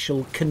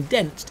potential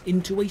condensed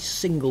into a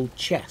single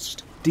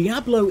chest.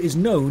 Diablo is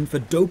known for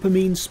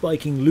dopamine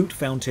spiking loot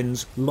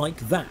fountains like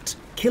that.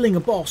 Killing a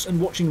boss and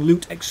watching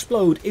loot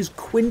explode is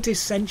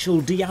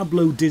quintessential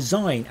Diablo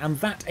design, and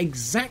that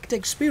exact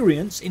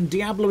experience in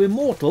Diablo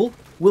Immortal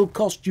will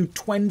cost you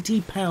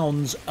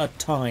 £20 a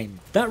time.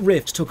 That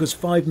rift took us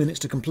 5 minutes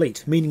to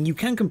complete, meaning you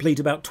can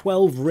complete about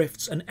 12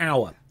 rifts an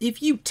hour.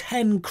 If you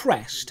 10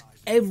 crest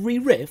every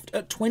rift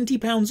at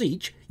 £20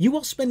 each, you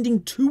are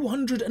spending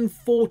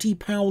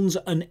 £240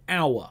 an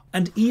hour.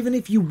 And even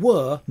if you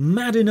were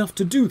mad enough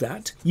to do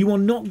that, you are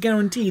not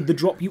guaranteed the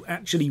drop you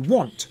actually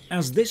want,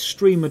 as this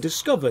streamer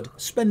discovered,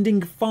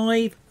 spending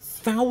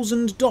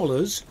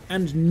 $5,000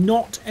 and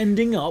not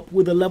ending up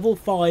with a level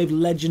 5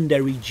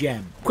 legendary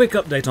gem. Quick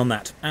update on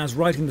that, as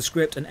writing the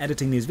script and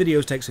editing these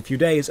videos takes a few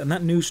days, and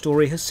that news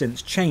story has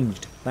since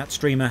changed. That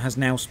streamer has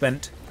now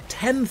spent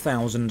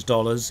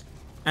 $10,000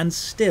 and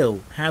still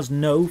has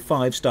no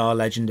 5-star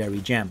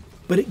legendary gem.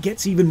 But it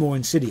gets even more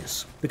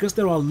insidious, because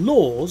there are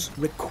laws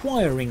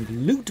requiring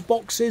loot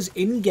boxes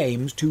in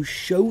games to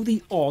show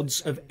the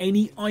odds of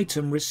any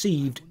item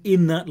received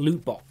in that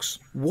loot box.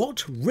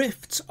 What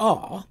rifts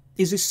are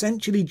is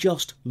essentially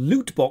just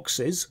loot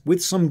boxes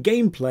with some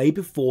gameplay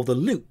before the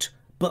loot,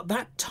 but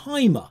that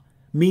timer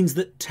means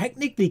that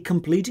technically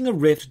completing a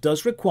rift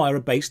does require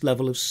a base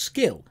level of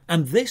skill,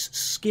 and this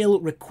skill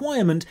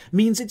requirement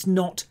means it's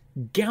not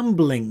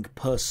gambling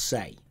per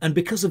se. And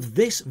because of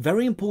this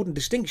very important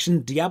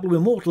distinction, Diablo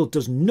Immortal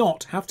does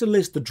not have to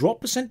list the drop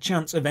percent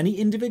chance of any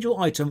individual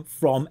item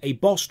from a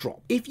boss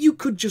drop. If you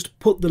could just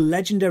put the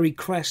legendary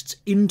crests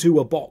into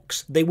a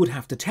box, they would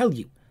have to tell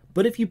you.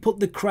 But if you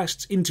put the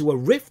crests into a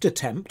rift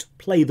attempt,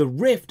 play the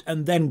rift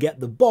and then get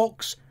the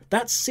box,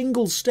 that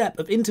single step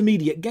of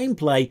intermediate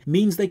gameplay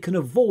means they can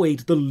avoid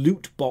the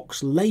loot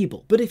box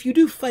label. But if you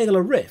do fail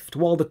a rift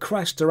while the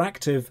crests are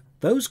active,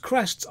 those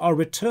crests are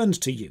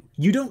returned to you.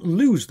 You don't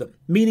lose them,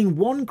 meaning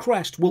one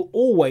crest will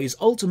always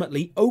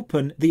ultimately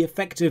open the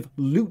effective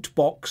loot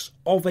box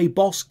of a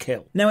boss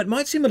kill. Now, it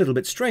might seem a little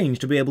bit strange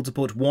to be able to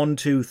put 1,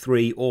 2,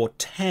 3 or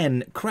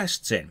 10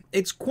 crests in.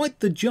 It's quite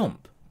the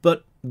jump,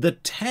 but the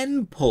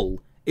 10 pull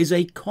is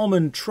a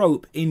common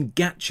trope in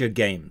gacha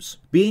games.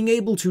 Being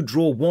able to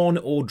draw 1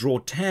 or draw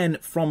 10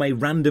 from a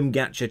random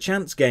gacha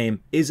chance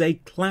game is a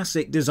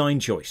classic design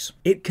choice.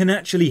 It can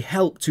actually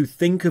help to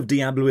think of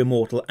Diablo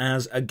Immortal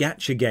as a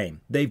gacha game.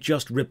 They've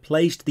just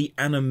replaced the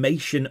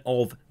animation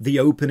of the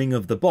opening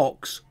of the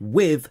box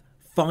with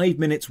 5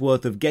 minutes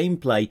worth of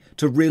gameplay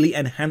to really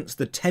enhance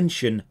the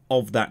tension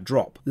of that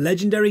drop.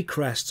 Legendary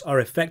crests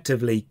are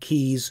effectively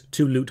keys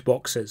to loot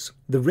boxes.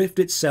 The rift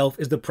itself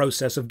is the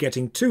process of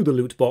getting to the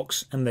loot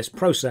box, and this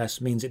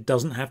process means it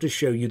doesn't have to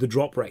show you the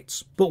drop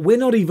rates. But we're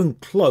not even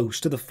close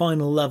to the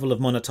final level of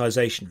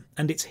monetization,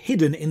 and it's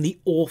hidden in the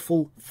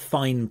awful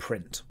fine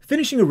print.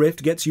 Finishing a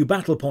rift gets you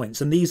battle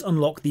points, and these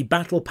unlock the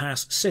battle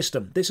pass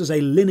system. This is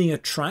a linear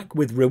track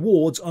with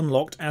rewards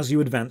unlocked as you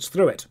advance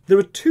through it. There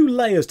are 2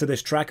 layers to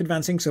this track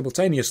advancing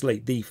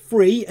simultaneously, the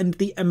free and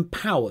the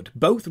empowered.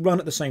 Both run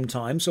at the same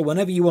time, so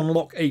whenever you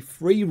unlock a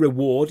free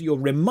reward, you're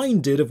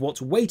reminded of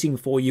what's waiting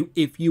for you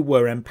if you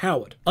were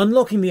empowered.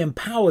 Unlocking the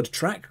empowered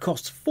track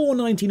costs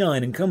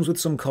 $4.99 and comes with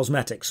some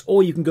cosmetics,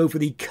 or you can go for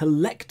the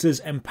collector's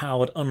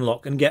empowered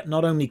unlock and get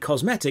not only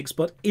cosmetics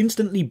but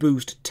instantly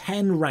boost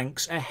 10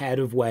 ranks ahead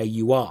of where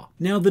you are.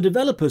 Now, the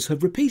developers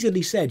have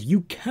repeatedly said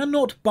you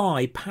cannot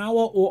buy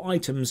power or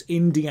items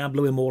in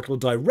Diablo Immortal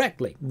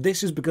directly.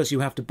 This is because you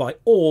have to buy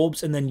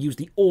orbs and then use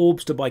the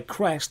orbs to buy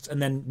crests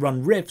and then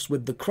run rifts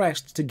with the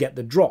crests to get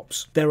the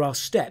drops. There are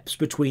steps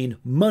between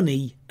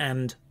money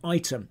and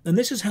item, and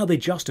this is how they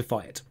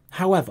justify it.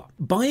 However,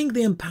 buying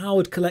the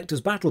Empowered Collector's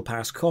Battle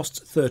Pass costs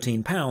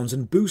 £13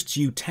 and boosts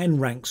you 10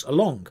 ranks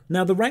along.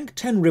 Now, the rank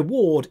 10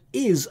 reward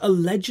is a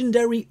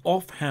legendary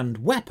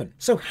offhand weapon.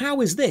 So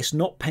how is this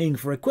not paying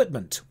for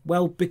equipment?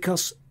 Well,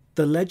 because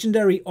the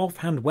legendary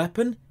offhand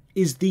weapon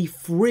is the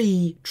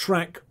free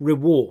track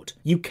reward.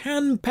 You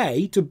can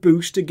pay to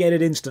boost to get it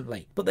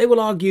instantly, but they will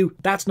argue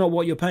that's not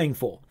what you're paying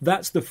for.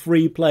 That's the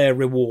free player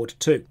reward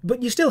too.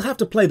 But you still have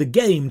to play the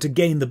game to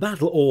gain the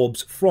battle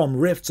orbs from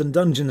rifts and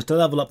dungeons to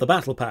level up the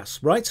battle pass,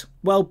 right?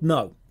 Well,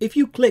 no. If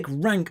you click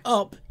rank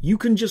up, you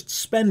can just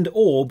spend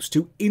orbs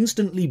to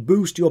instantly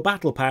boost your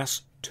battle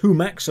pass to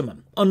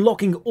maximum.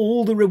 unlocking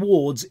all the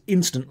rewards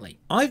instantly.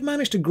 I've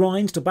managed to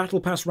grind to Battle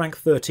Pass rank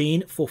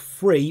 13 for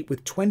free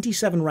with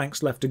 27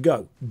 ranks left to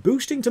go.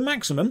 Boosting to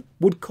maximum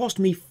would cost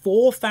me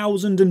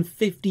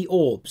 4,050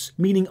 orbs,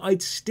 meaning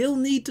I'd still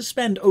need to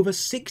spend over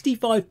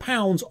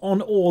 £65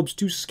 on orbs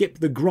to skip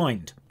the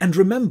grind. And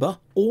remember,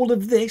 all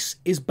of this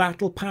is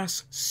Battle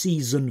Pass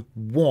Season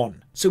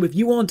 1. So if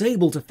you aren't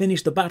able to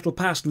finish the Battle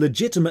Pass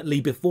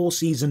legitimately before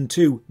Season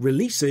 2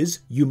 releases,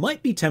 you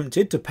might be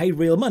tempted to pay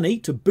real money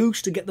to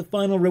boost to get the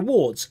final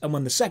rewards, and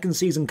when the second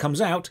season comes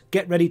out,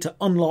 get ready to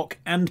unlock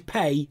and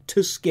pay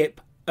to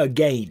skip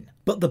again.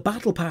 But the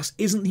Battle Pass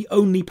isn't the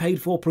only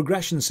paid-for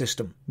progression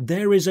system.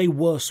 There is a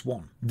worse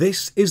one.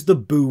 This is the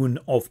Boon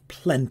of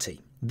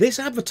Plenty. This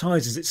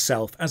advertises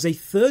itself as a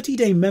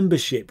 30-day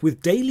membership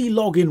with daily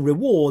login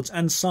rewards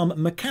and some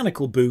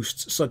mechanical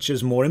boosts such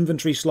as more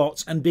inventory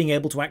slots and being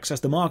able to access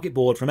the market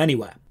board from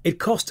anywhere. It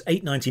costs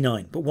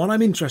 $8.99, but what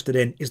I'm interested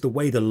in is the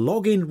way the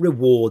login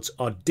rewards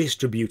are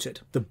distributed.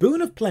 The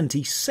Boon of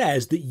Plenty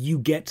says that you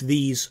get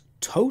these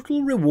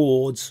total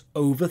rewards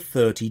over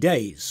 30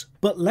 days.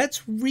 But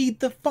let's read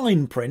the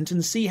fine print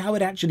and see how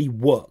it actually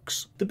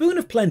works. The Boon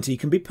of Plenty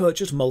can be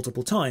purchased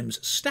multiple times,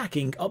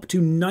 stacking up to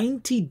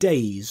 90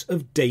 days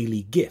of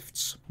daily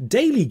gifts.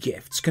 Daily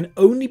gifts can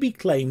only be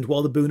claimed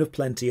while the Boon of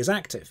Plenty is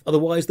active,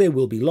 otherwise they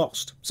will be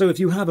lost. So if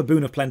you have a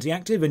Boon of Plenty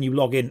active and you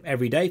log in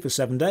every day for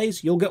 7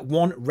 days, you'll get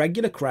 1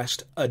 regular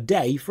crest a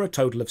day for a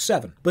total of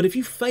 7. But if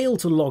you fail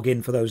to log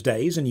in for those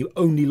days and you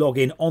only log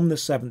in on the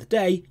 7th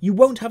day, you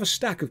won't have a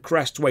stack of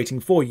crests waiting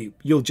for you.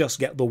 You'll just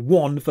get the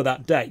 1 for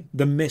that day.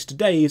 The missed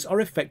days are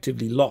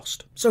effectively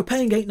lost. So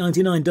paying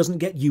 $8.99 doesn't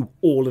get you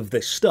all of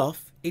this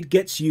stuff, it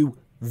gets you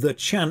the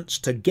chance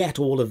to get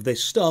all of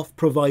this stuff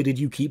provided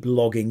you keep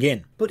logging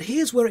in. But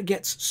here's where it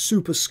gets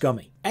super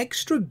scummy.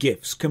 Extra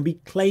gifts can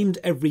be claimed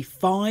every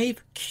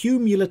 5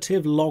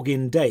 cumulative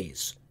login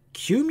days.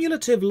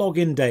 Cumulative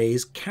login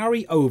days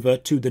carry over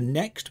to the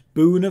next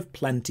Boon of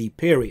Plenty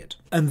period.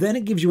 And then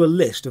it gives you a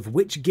list of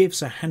which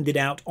gifts are handed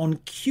out on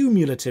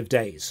cumulative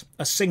days.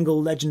 A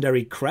single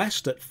legendary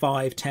crest at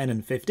 5, 10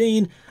 and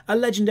 15, a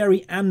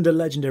legendary and a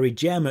legendary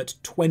gem at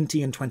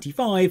 20 and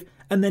 25,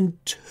 and then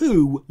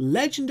 2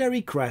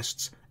 legendary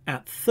crests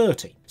at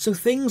 30. So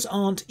things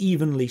aren't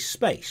evenly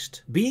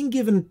spaced. Being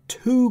given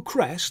 2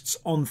 crests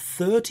on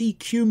 30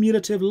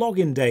 cumulative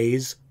login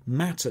days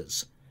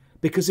matters.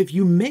 Because if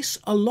you miss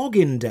a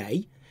login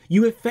day,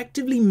 you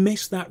effectively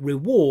miss that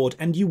reward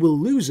and you will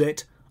lose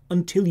it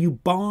until you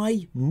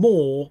buy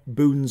more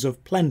Boons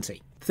of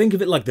Plenty. Think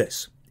of it like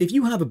this. If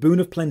you have a Boon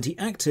of Plenty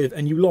active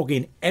and you log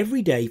in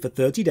every day for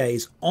 30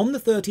 days, on the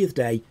 30th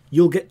day,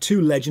 you'll get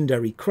 2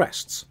 legendary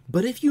crests.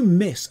 But if you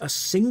miss a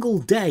single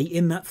day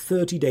in that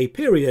 30-day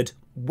period,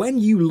 when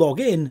you log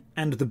in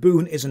and the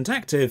boon isn't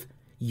active,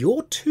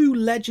 your 2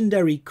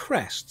 legendary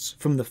crests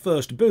from the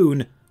first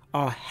boon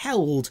are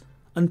held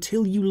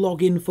until you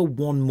log in for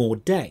 1 more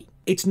day.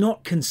 It's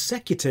not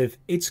consecutive,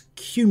 it's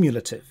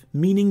cumulative,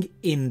 meaning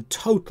in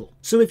total.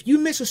 So if you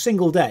miss a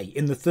single day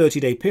in the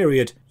 30-day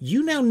period,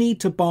 you now need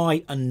to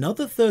buy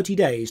another 30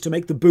 days to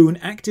make the boon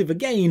active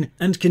again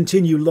and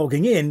continue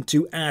logging in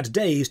to add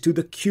days to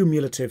the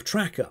cumulative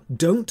tracker.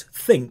 Don't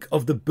think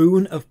of the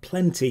Boon of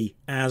Plenty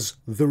as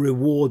the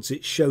rewards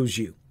it shows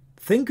you.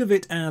 Think of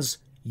it as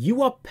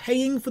you are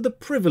paying for the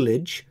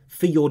privilege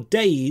for your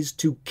days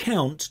to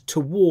count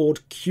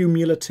toward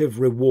cumulative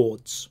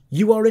rewards.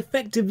 You are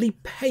effectively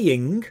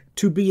paying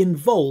to be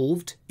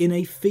involved in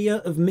a fear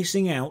of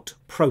missing out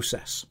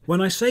process. When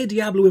I say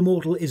Diablo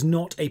Immortal is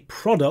not a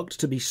product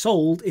to be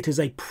sold, it is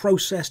a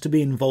process to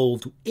be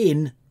involved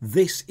in,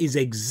 this is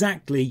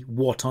exactly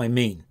what I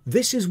mean.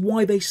 This is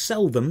why they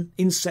sell them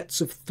in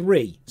sets of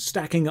 3,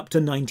 stacking up to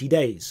 90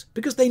 days.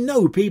 Because they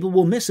know people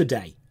will miss a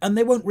day, and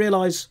they won't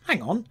realise,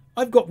 hang on,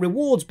 I've got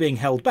rewards being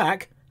held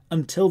back,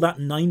 until that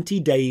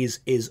 90 days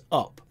is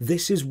up.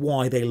 This is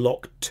why they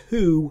lock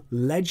 2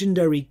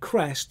 legendary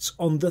crests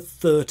on the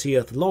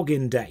 30th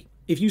login day.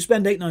 If you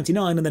spend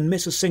 $8.99 and then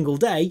miss a single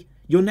day,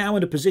 you're now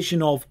in a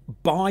position of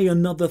buy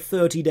another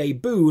 30-day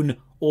boon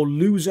or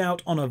lose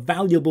out on a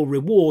valuable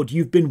reward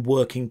you've been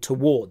working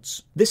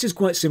towards. This is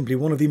quite simply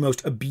one of the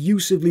most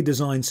abusively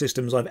designed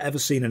systems I've ever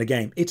seen in a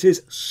game. It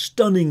is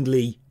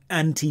stunningly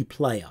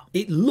anti-player.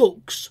 It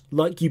looks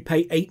like you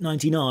pay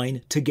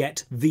 $8.99 to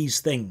get these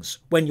things,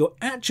 when you're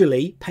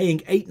actually paying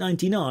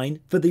 $8.99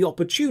 for the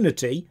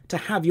opportunity to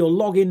have your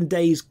login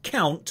days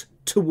count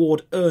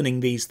toward earning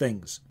these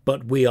things.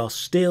 But we are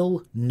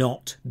still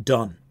not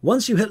done.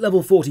 Once you hit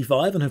level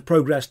 45 and have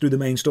progressed through the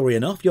main story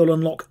enough, you'll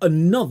unlock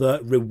another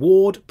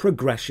reward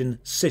progression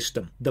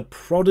system, the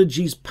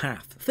Prodigy's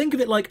Path. Think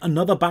of it like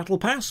another battle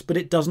pass, but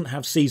it doesn't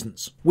have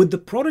seasons. With the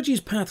Prodigy's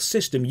Path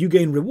system, you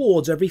gain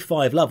rewards every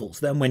 5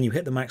 levels. Then when you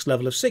hit the max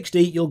level of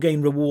 60, you'll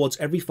gain rewards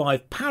every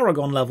 5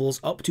 Paragon levels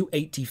up to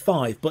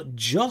 85. But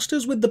just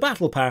as with the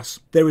battle pass,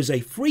 there is a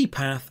free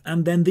path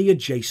and then the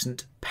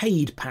adjacent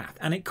paid path,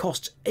 and it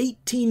costs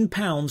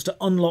 £18 to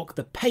unlock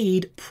the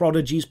paid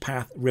Prodigy's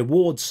Path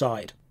reward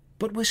side.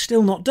 But we're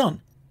still not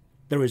done.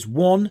 There is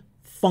one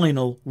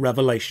final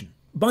revelation.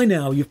 By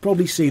now, you've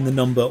probably seen the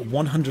number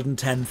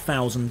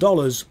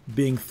 $110,000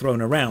 being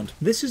thrown around.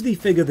 This is the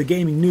figure the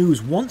gaming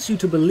news wants you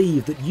to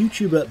believe that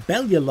YouTuber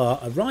Belyalar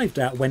arrived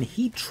at when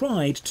he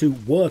tried to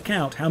work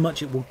out how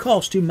much it will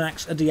cost to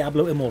max a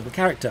Diablo Immortal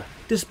character,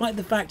 despite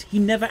the fact he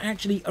never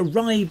actually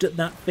arrived at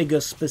that figure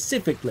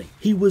specifically.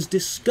 He was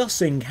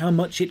discussing how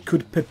much it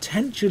could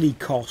potentially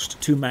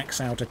cost to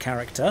max out a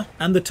character,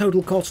 and the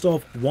total cost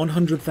of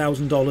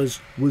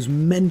 $100,000 was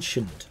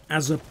mentioned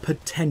as a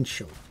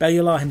potential.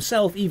 Belyalar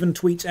himself even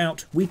tweets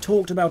out, "We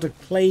talked about a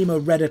claim a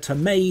Redditor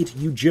made,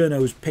 you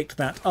journos picked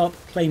that up,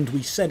 claimed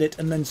we said it,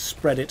 and then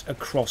spread it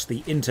across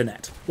the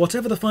internet."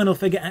 Whatever the final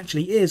figure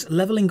actually is,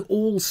 leveling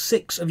all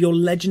 6 of your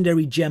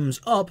legendary gems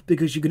up,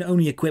 because you can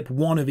only equip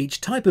 1 of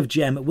each type of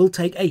gem, will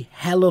take a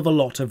hell of a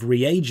lot of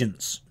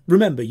reagents.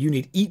 Remember, you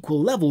need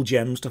equal level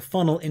gems to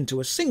funnel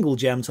into a single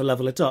gem to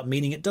level it up,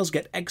 meaning it does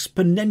get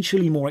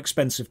exponentially more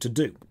expensive to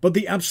do. But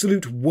the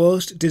absolute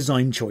worst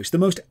design choice, the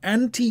most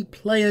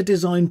anti-player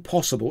design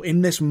possible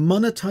in this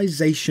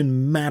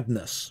monetization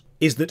madness,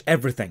 is that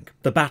everything,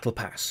 the Battle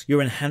Pass,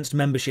 your enhanced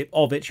membership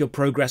of it, your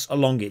progress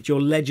along it,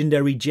 your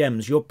legendary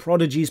gems, your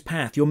Prodigy's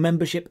Path, your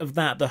membership of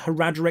that, the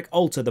Heradric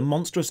Altar, the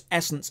Monstrous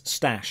Essence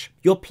stash,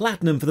 your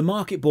Platinum for the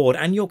market board,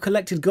 and your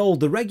collected gold,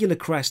 the regular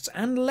crests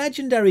and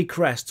legendary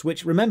crests,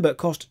 which, remember,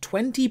 cost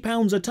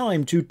 £20 a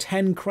time to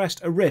 10 crest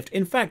a rift.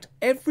 In fact,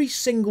 every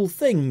single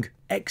thing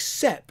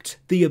except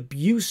the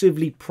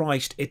abusively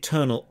priced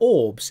Eternal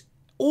Orbs,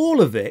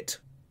 all of it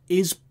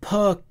is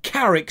per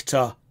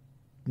character,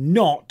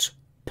 not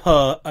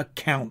per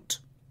account.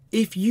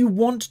 If you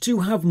want to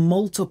have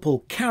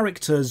multiple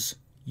characters,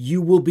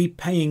 you will be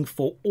paying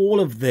for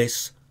all of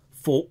this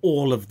for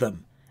all of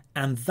them,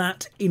 and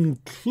that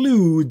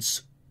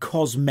includes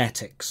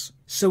cosmetics.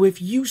 So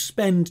if you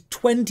spend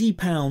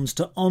 £20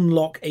 to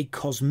unlock a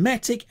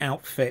cosmetic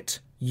outfit,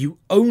 you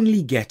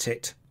only get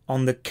it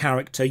on the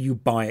character you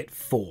buy it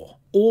for.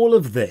 All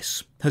of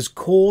this has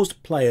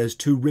caused players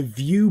to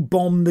review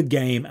bomb the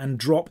game and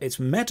drop its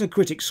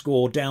Metacritic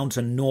score down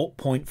to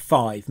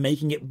 0.5,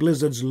 making it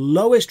Blizzard's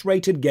lowest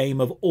rated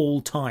game of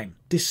all time.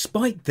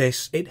 Despite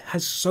this, it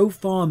has so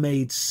far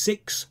made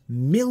 $6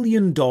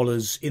 million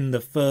in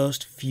the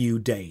first few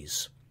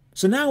days.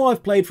 So now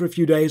I've played for a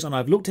few days and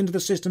I've looked into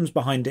the systems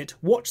behind it.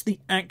 What's the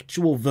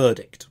actual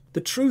verdict? The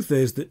truth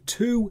is that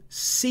 2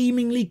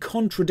 seemingly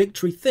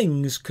contradictory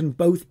things can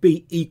both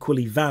be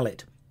equally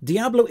valid.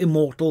 Diablo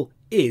Immortal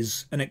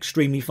is an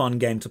extremely fun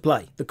game to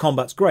play. The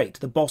combat's great,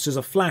 the bosses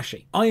are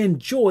flashy. I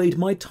enjoyed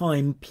my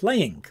time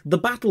playing. The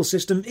battle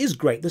system is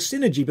great, the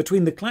synergy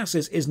between the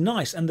classes is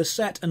nice, and the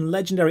set and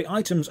legendary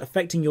items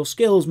affecting your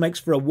skills makes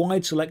for a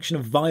wide selection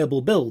of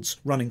viable builds.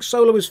 Running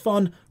solo is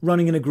fun,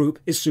 running in a group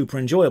is super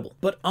enjoyable.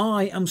 But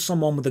I am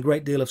someone with a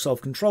great deal of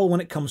self-control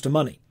when it comes to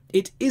money.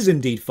 It is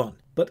indeed fun,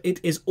 but it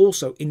is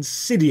also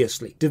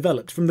insidiously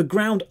developed from the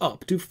ground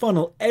up to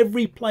funnel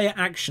every player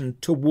action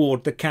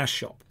toward the cash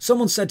shop.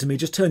 Someone said to me,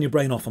 just turn your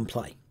brain off and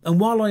play. And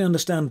while I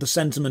understand the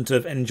sentiment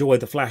of enjoy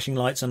the flashing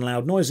lights and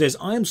loud noises,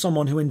 I am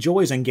someone who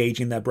enjoys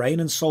engaging their brain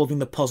and solving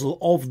the puzzle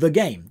of the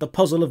game, the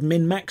puzzle of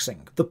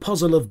min-maxing, the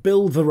puzzle of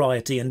build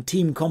variety and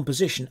team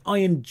composition. I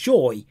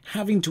enjoy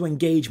having to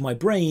engage my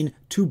brain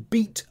to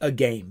beat a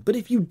game. But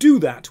if you do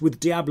that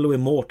with Diablo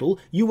Immortal,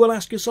 you will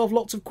ask yourself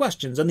lots of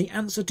questions, and the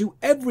answer to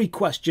every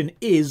question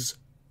is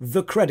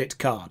the credit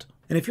card.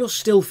 And if you're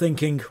still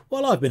thinking,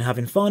 well, I've been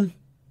having fun,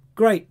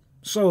 great,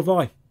 so have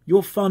I.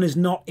 Your fun is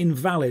not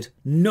invalid.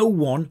 No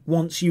one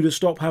wants you to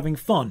stop having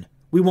fun.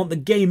 We want the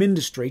game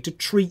industry to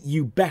treat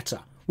you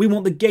better. We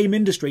want the game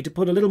industry to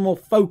put a little more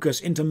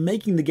focus into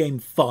making the game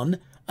fun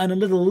and a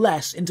little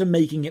less into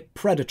making it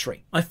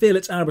predatory. I feel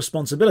it's our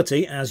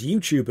responsibility as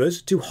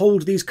YouTubers to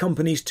hold these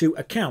companies to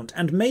account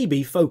and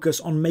maybe focus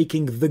on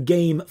making the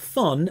game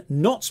fun,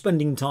 not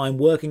spending time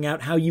working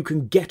out how you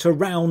can get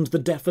around the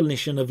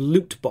definition of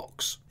loot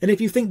box. And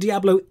if you think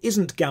Diablo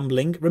isn't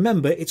gambling,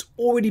 remember it's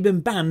already been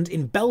banned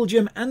in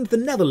Belgium and the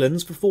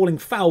Netherlands for falling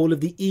foul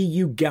of the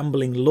EU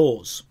gambling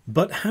laws.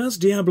 But has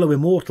Diablo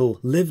Immortal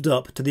lived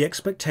up to the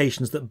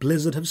expectations that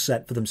Blizzard have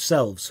set for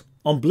themselves?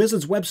 On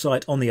Blizzard's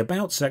website, on the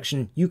About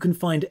section, you can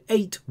find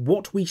 8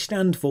 What We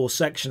Stand For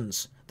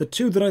sections. The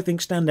 2 that I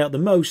think stand out the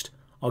most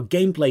are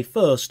Gameplay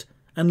First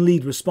and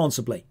Lead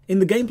Responsibly. In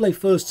the Gameplay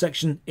First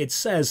section, it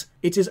says,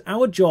 "It is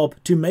our job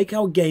to make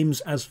our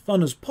games as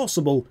fun as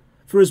possible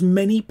for as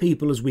many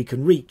people as we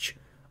can reach."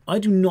 I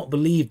do not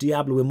believe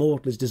Diablo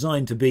Immortal is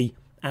designed to be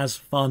as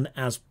fun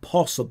as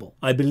possible.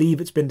 I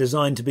believe it's been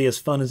designed to be as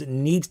fun as it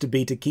needs to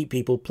be to keep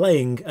people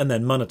playing and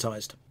then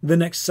monetized. The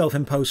next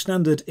self-imposed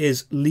standard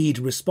is Lead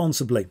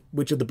Responsibly,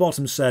 which at the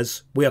bottom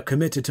says, "We are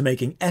committed to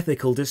making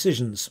ethical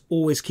decisions,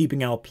 always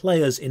keeping our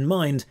players in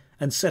mind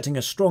and setting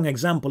a strong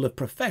example of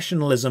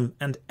professionalism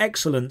and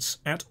excellence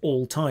at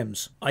all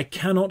times." I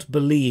cannot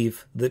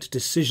believe that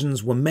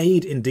decisions were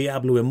made in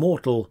Diablo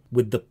Immortal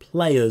with the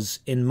players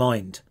in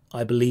mind.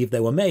 I believe they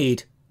were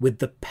made with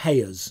the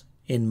payers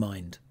in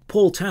mind.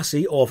 Paul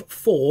Tassi of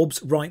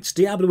Forbes writes,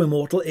 Diablo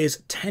Immortal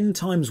is 10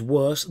 times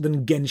worse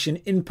than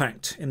Genshin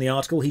Impact. In the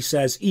article he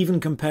says,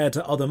 even compared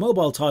to other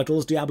mobile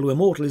titles, Diablo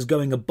Immortal is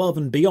going above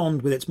and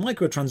beyond with its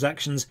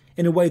microtransactions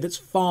in a way that's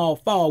far,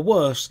 far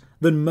worse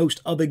than most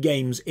other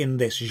games in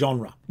this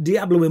genre.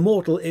 Diablo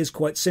Immortal is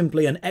quite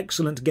simply an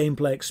excellent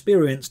gameplay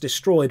experience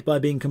destroyed by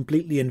being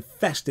completely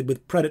infested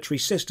with predatory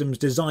systems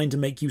designed to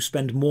make you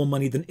spend more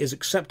money than is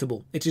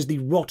acceptable. It is the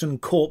rotten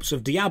corpse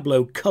of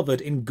Diablo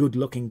covered in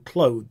good-looking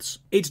clothes.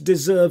 It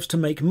deserves to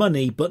make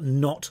money, but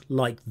not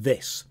like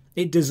this.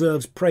 It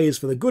deserves praise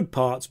for the good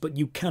parts, but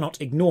you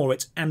cannot ignore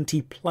its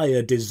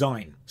anti-player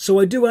design. So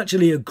I do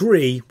actually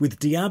agree with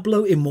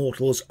Diablo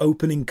Immortal's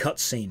opening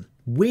cutscene.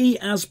 We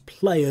as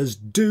players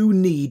do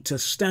need to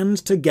stand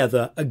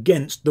together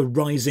against the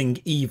rising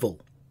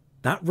evil.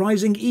 That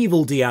rising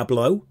evil,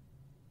 Diablo,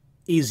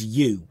 is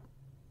you.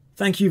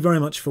 Thank you very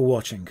much for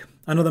watching.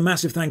 Another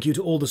massive thank you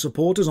to all the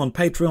supporters on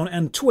Patreon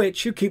and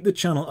Twitch who keep the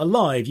channel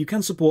alive. You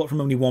can support from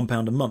only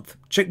 £1 a month.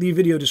 Check the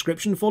video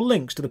description for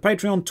links to the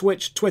Patreon,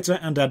 Twitch, Twitter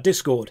and our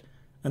Discord.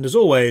 And as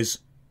always,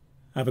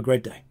 have a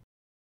great day.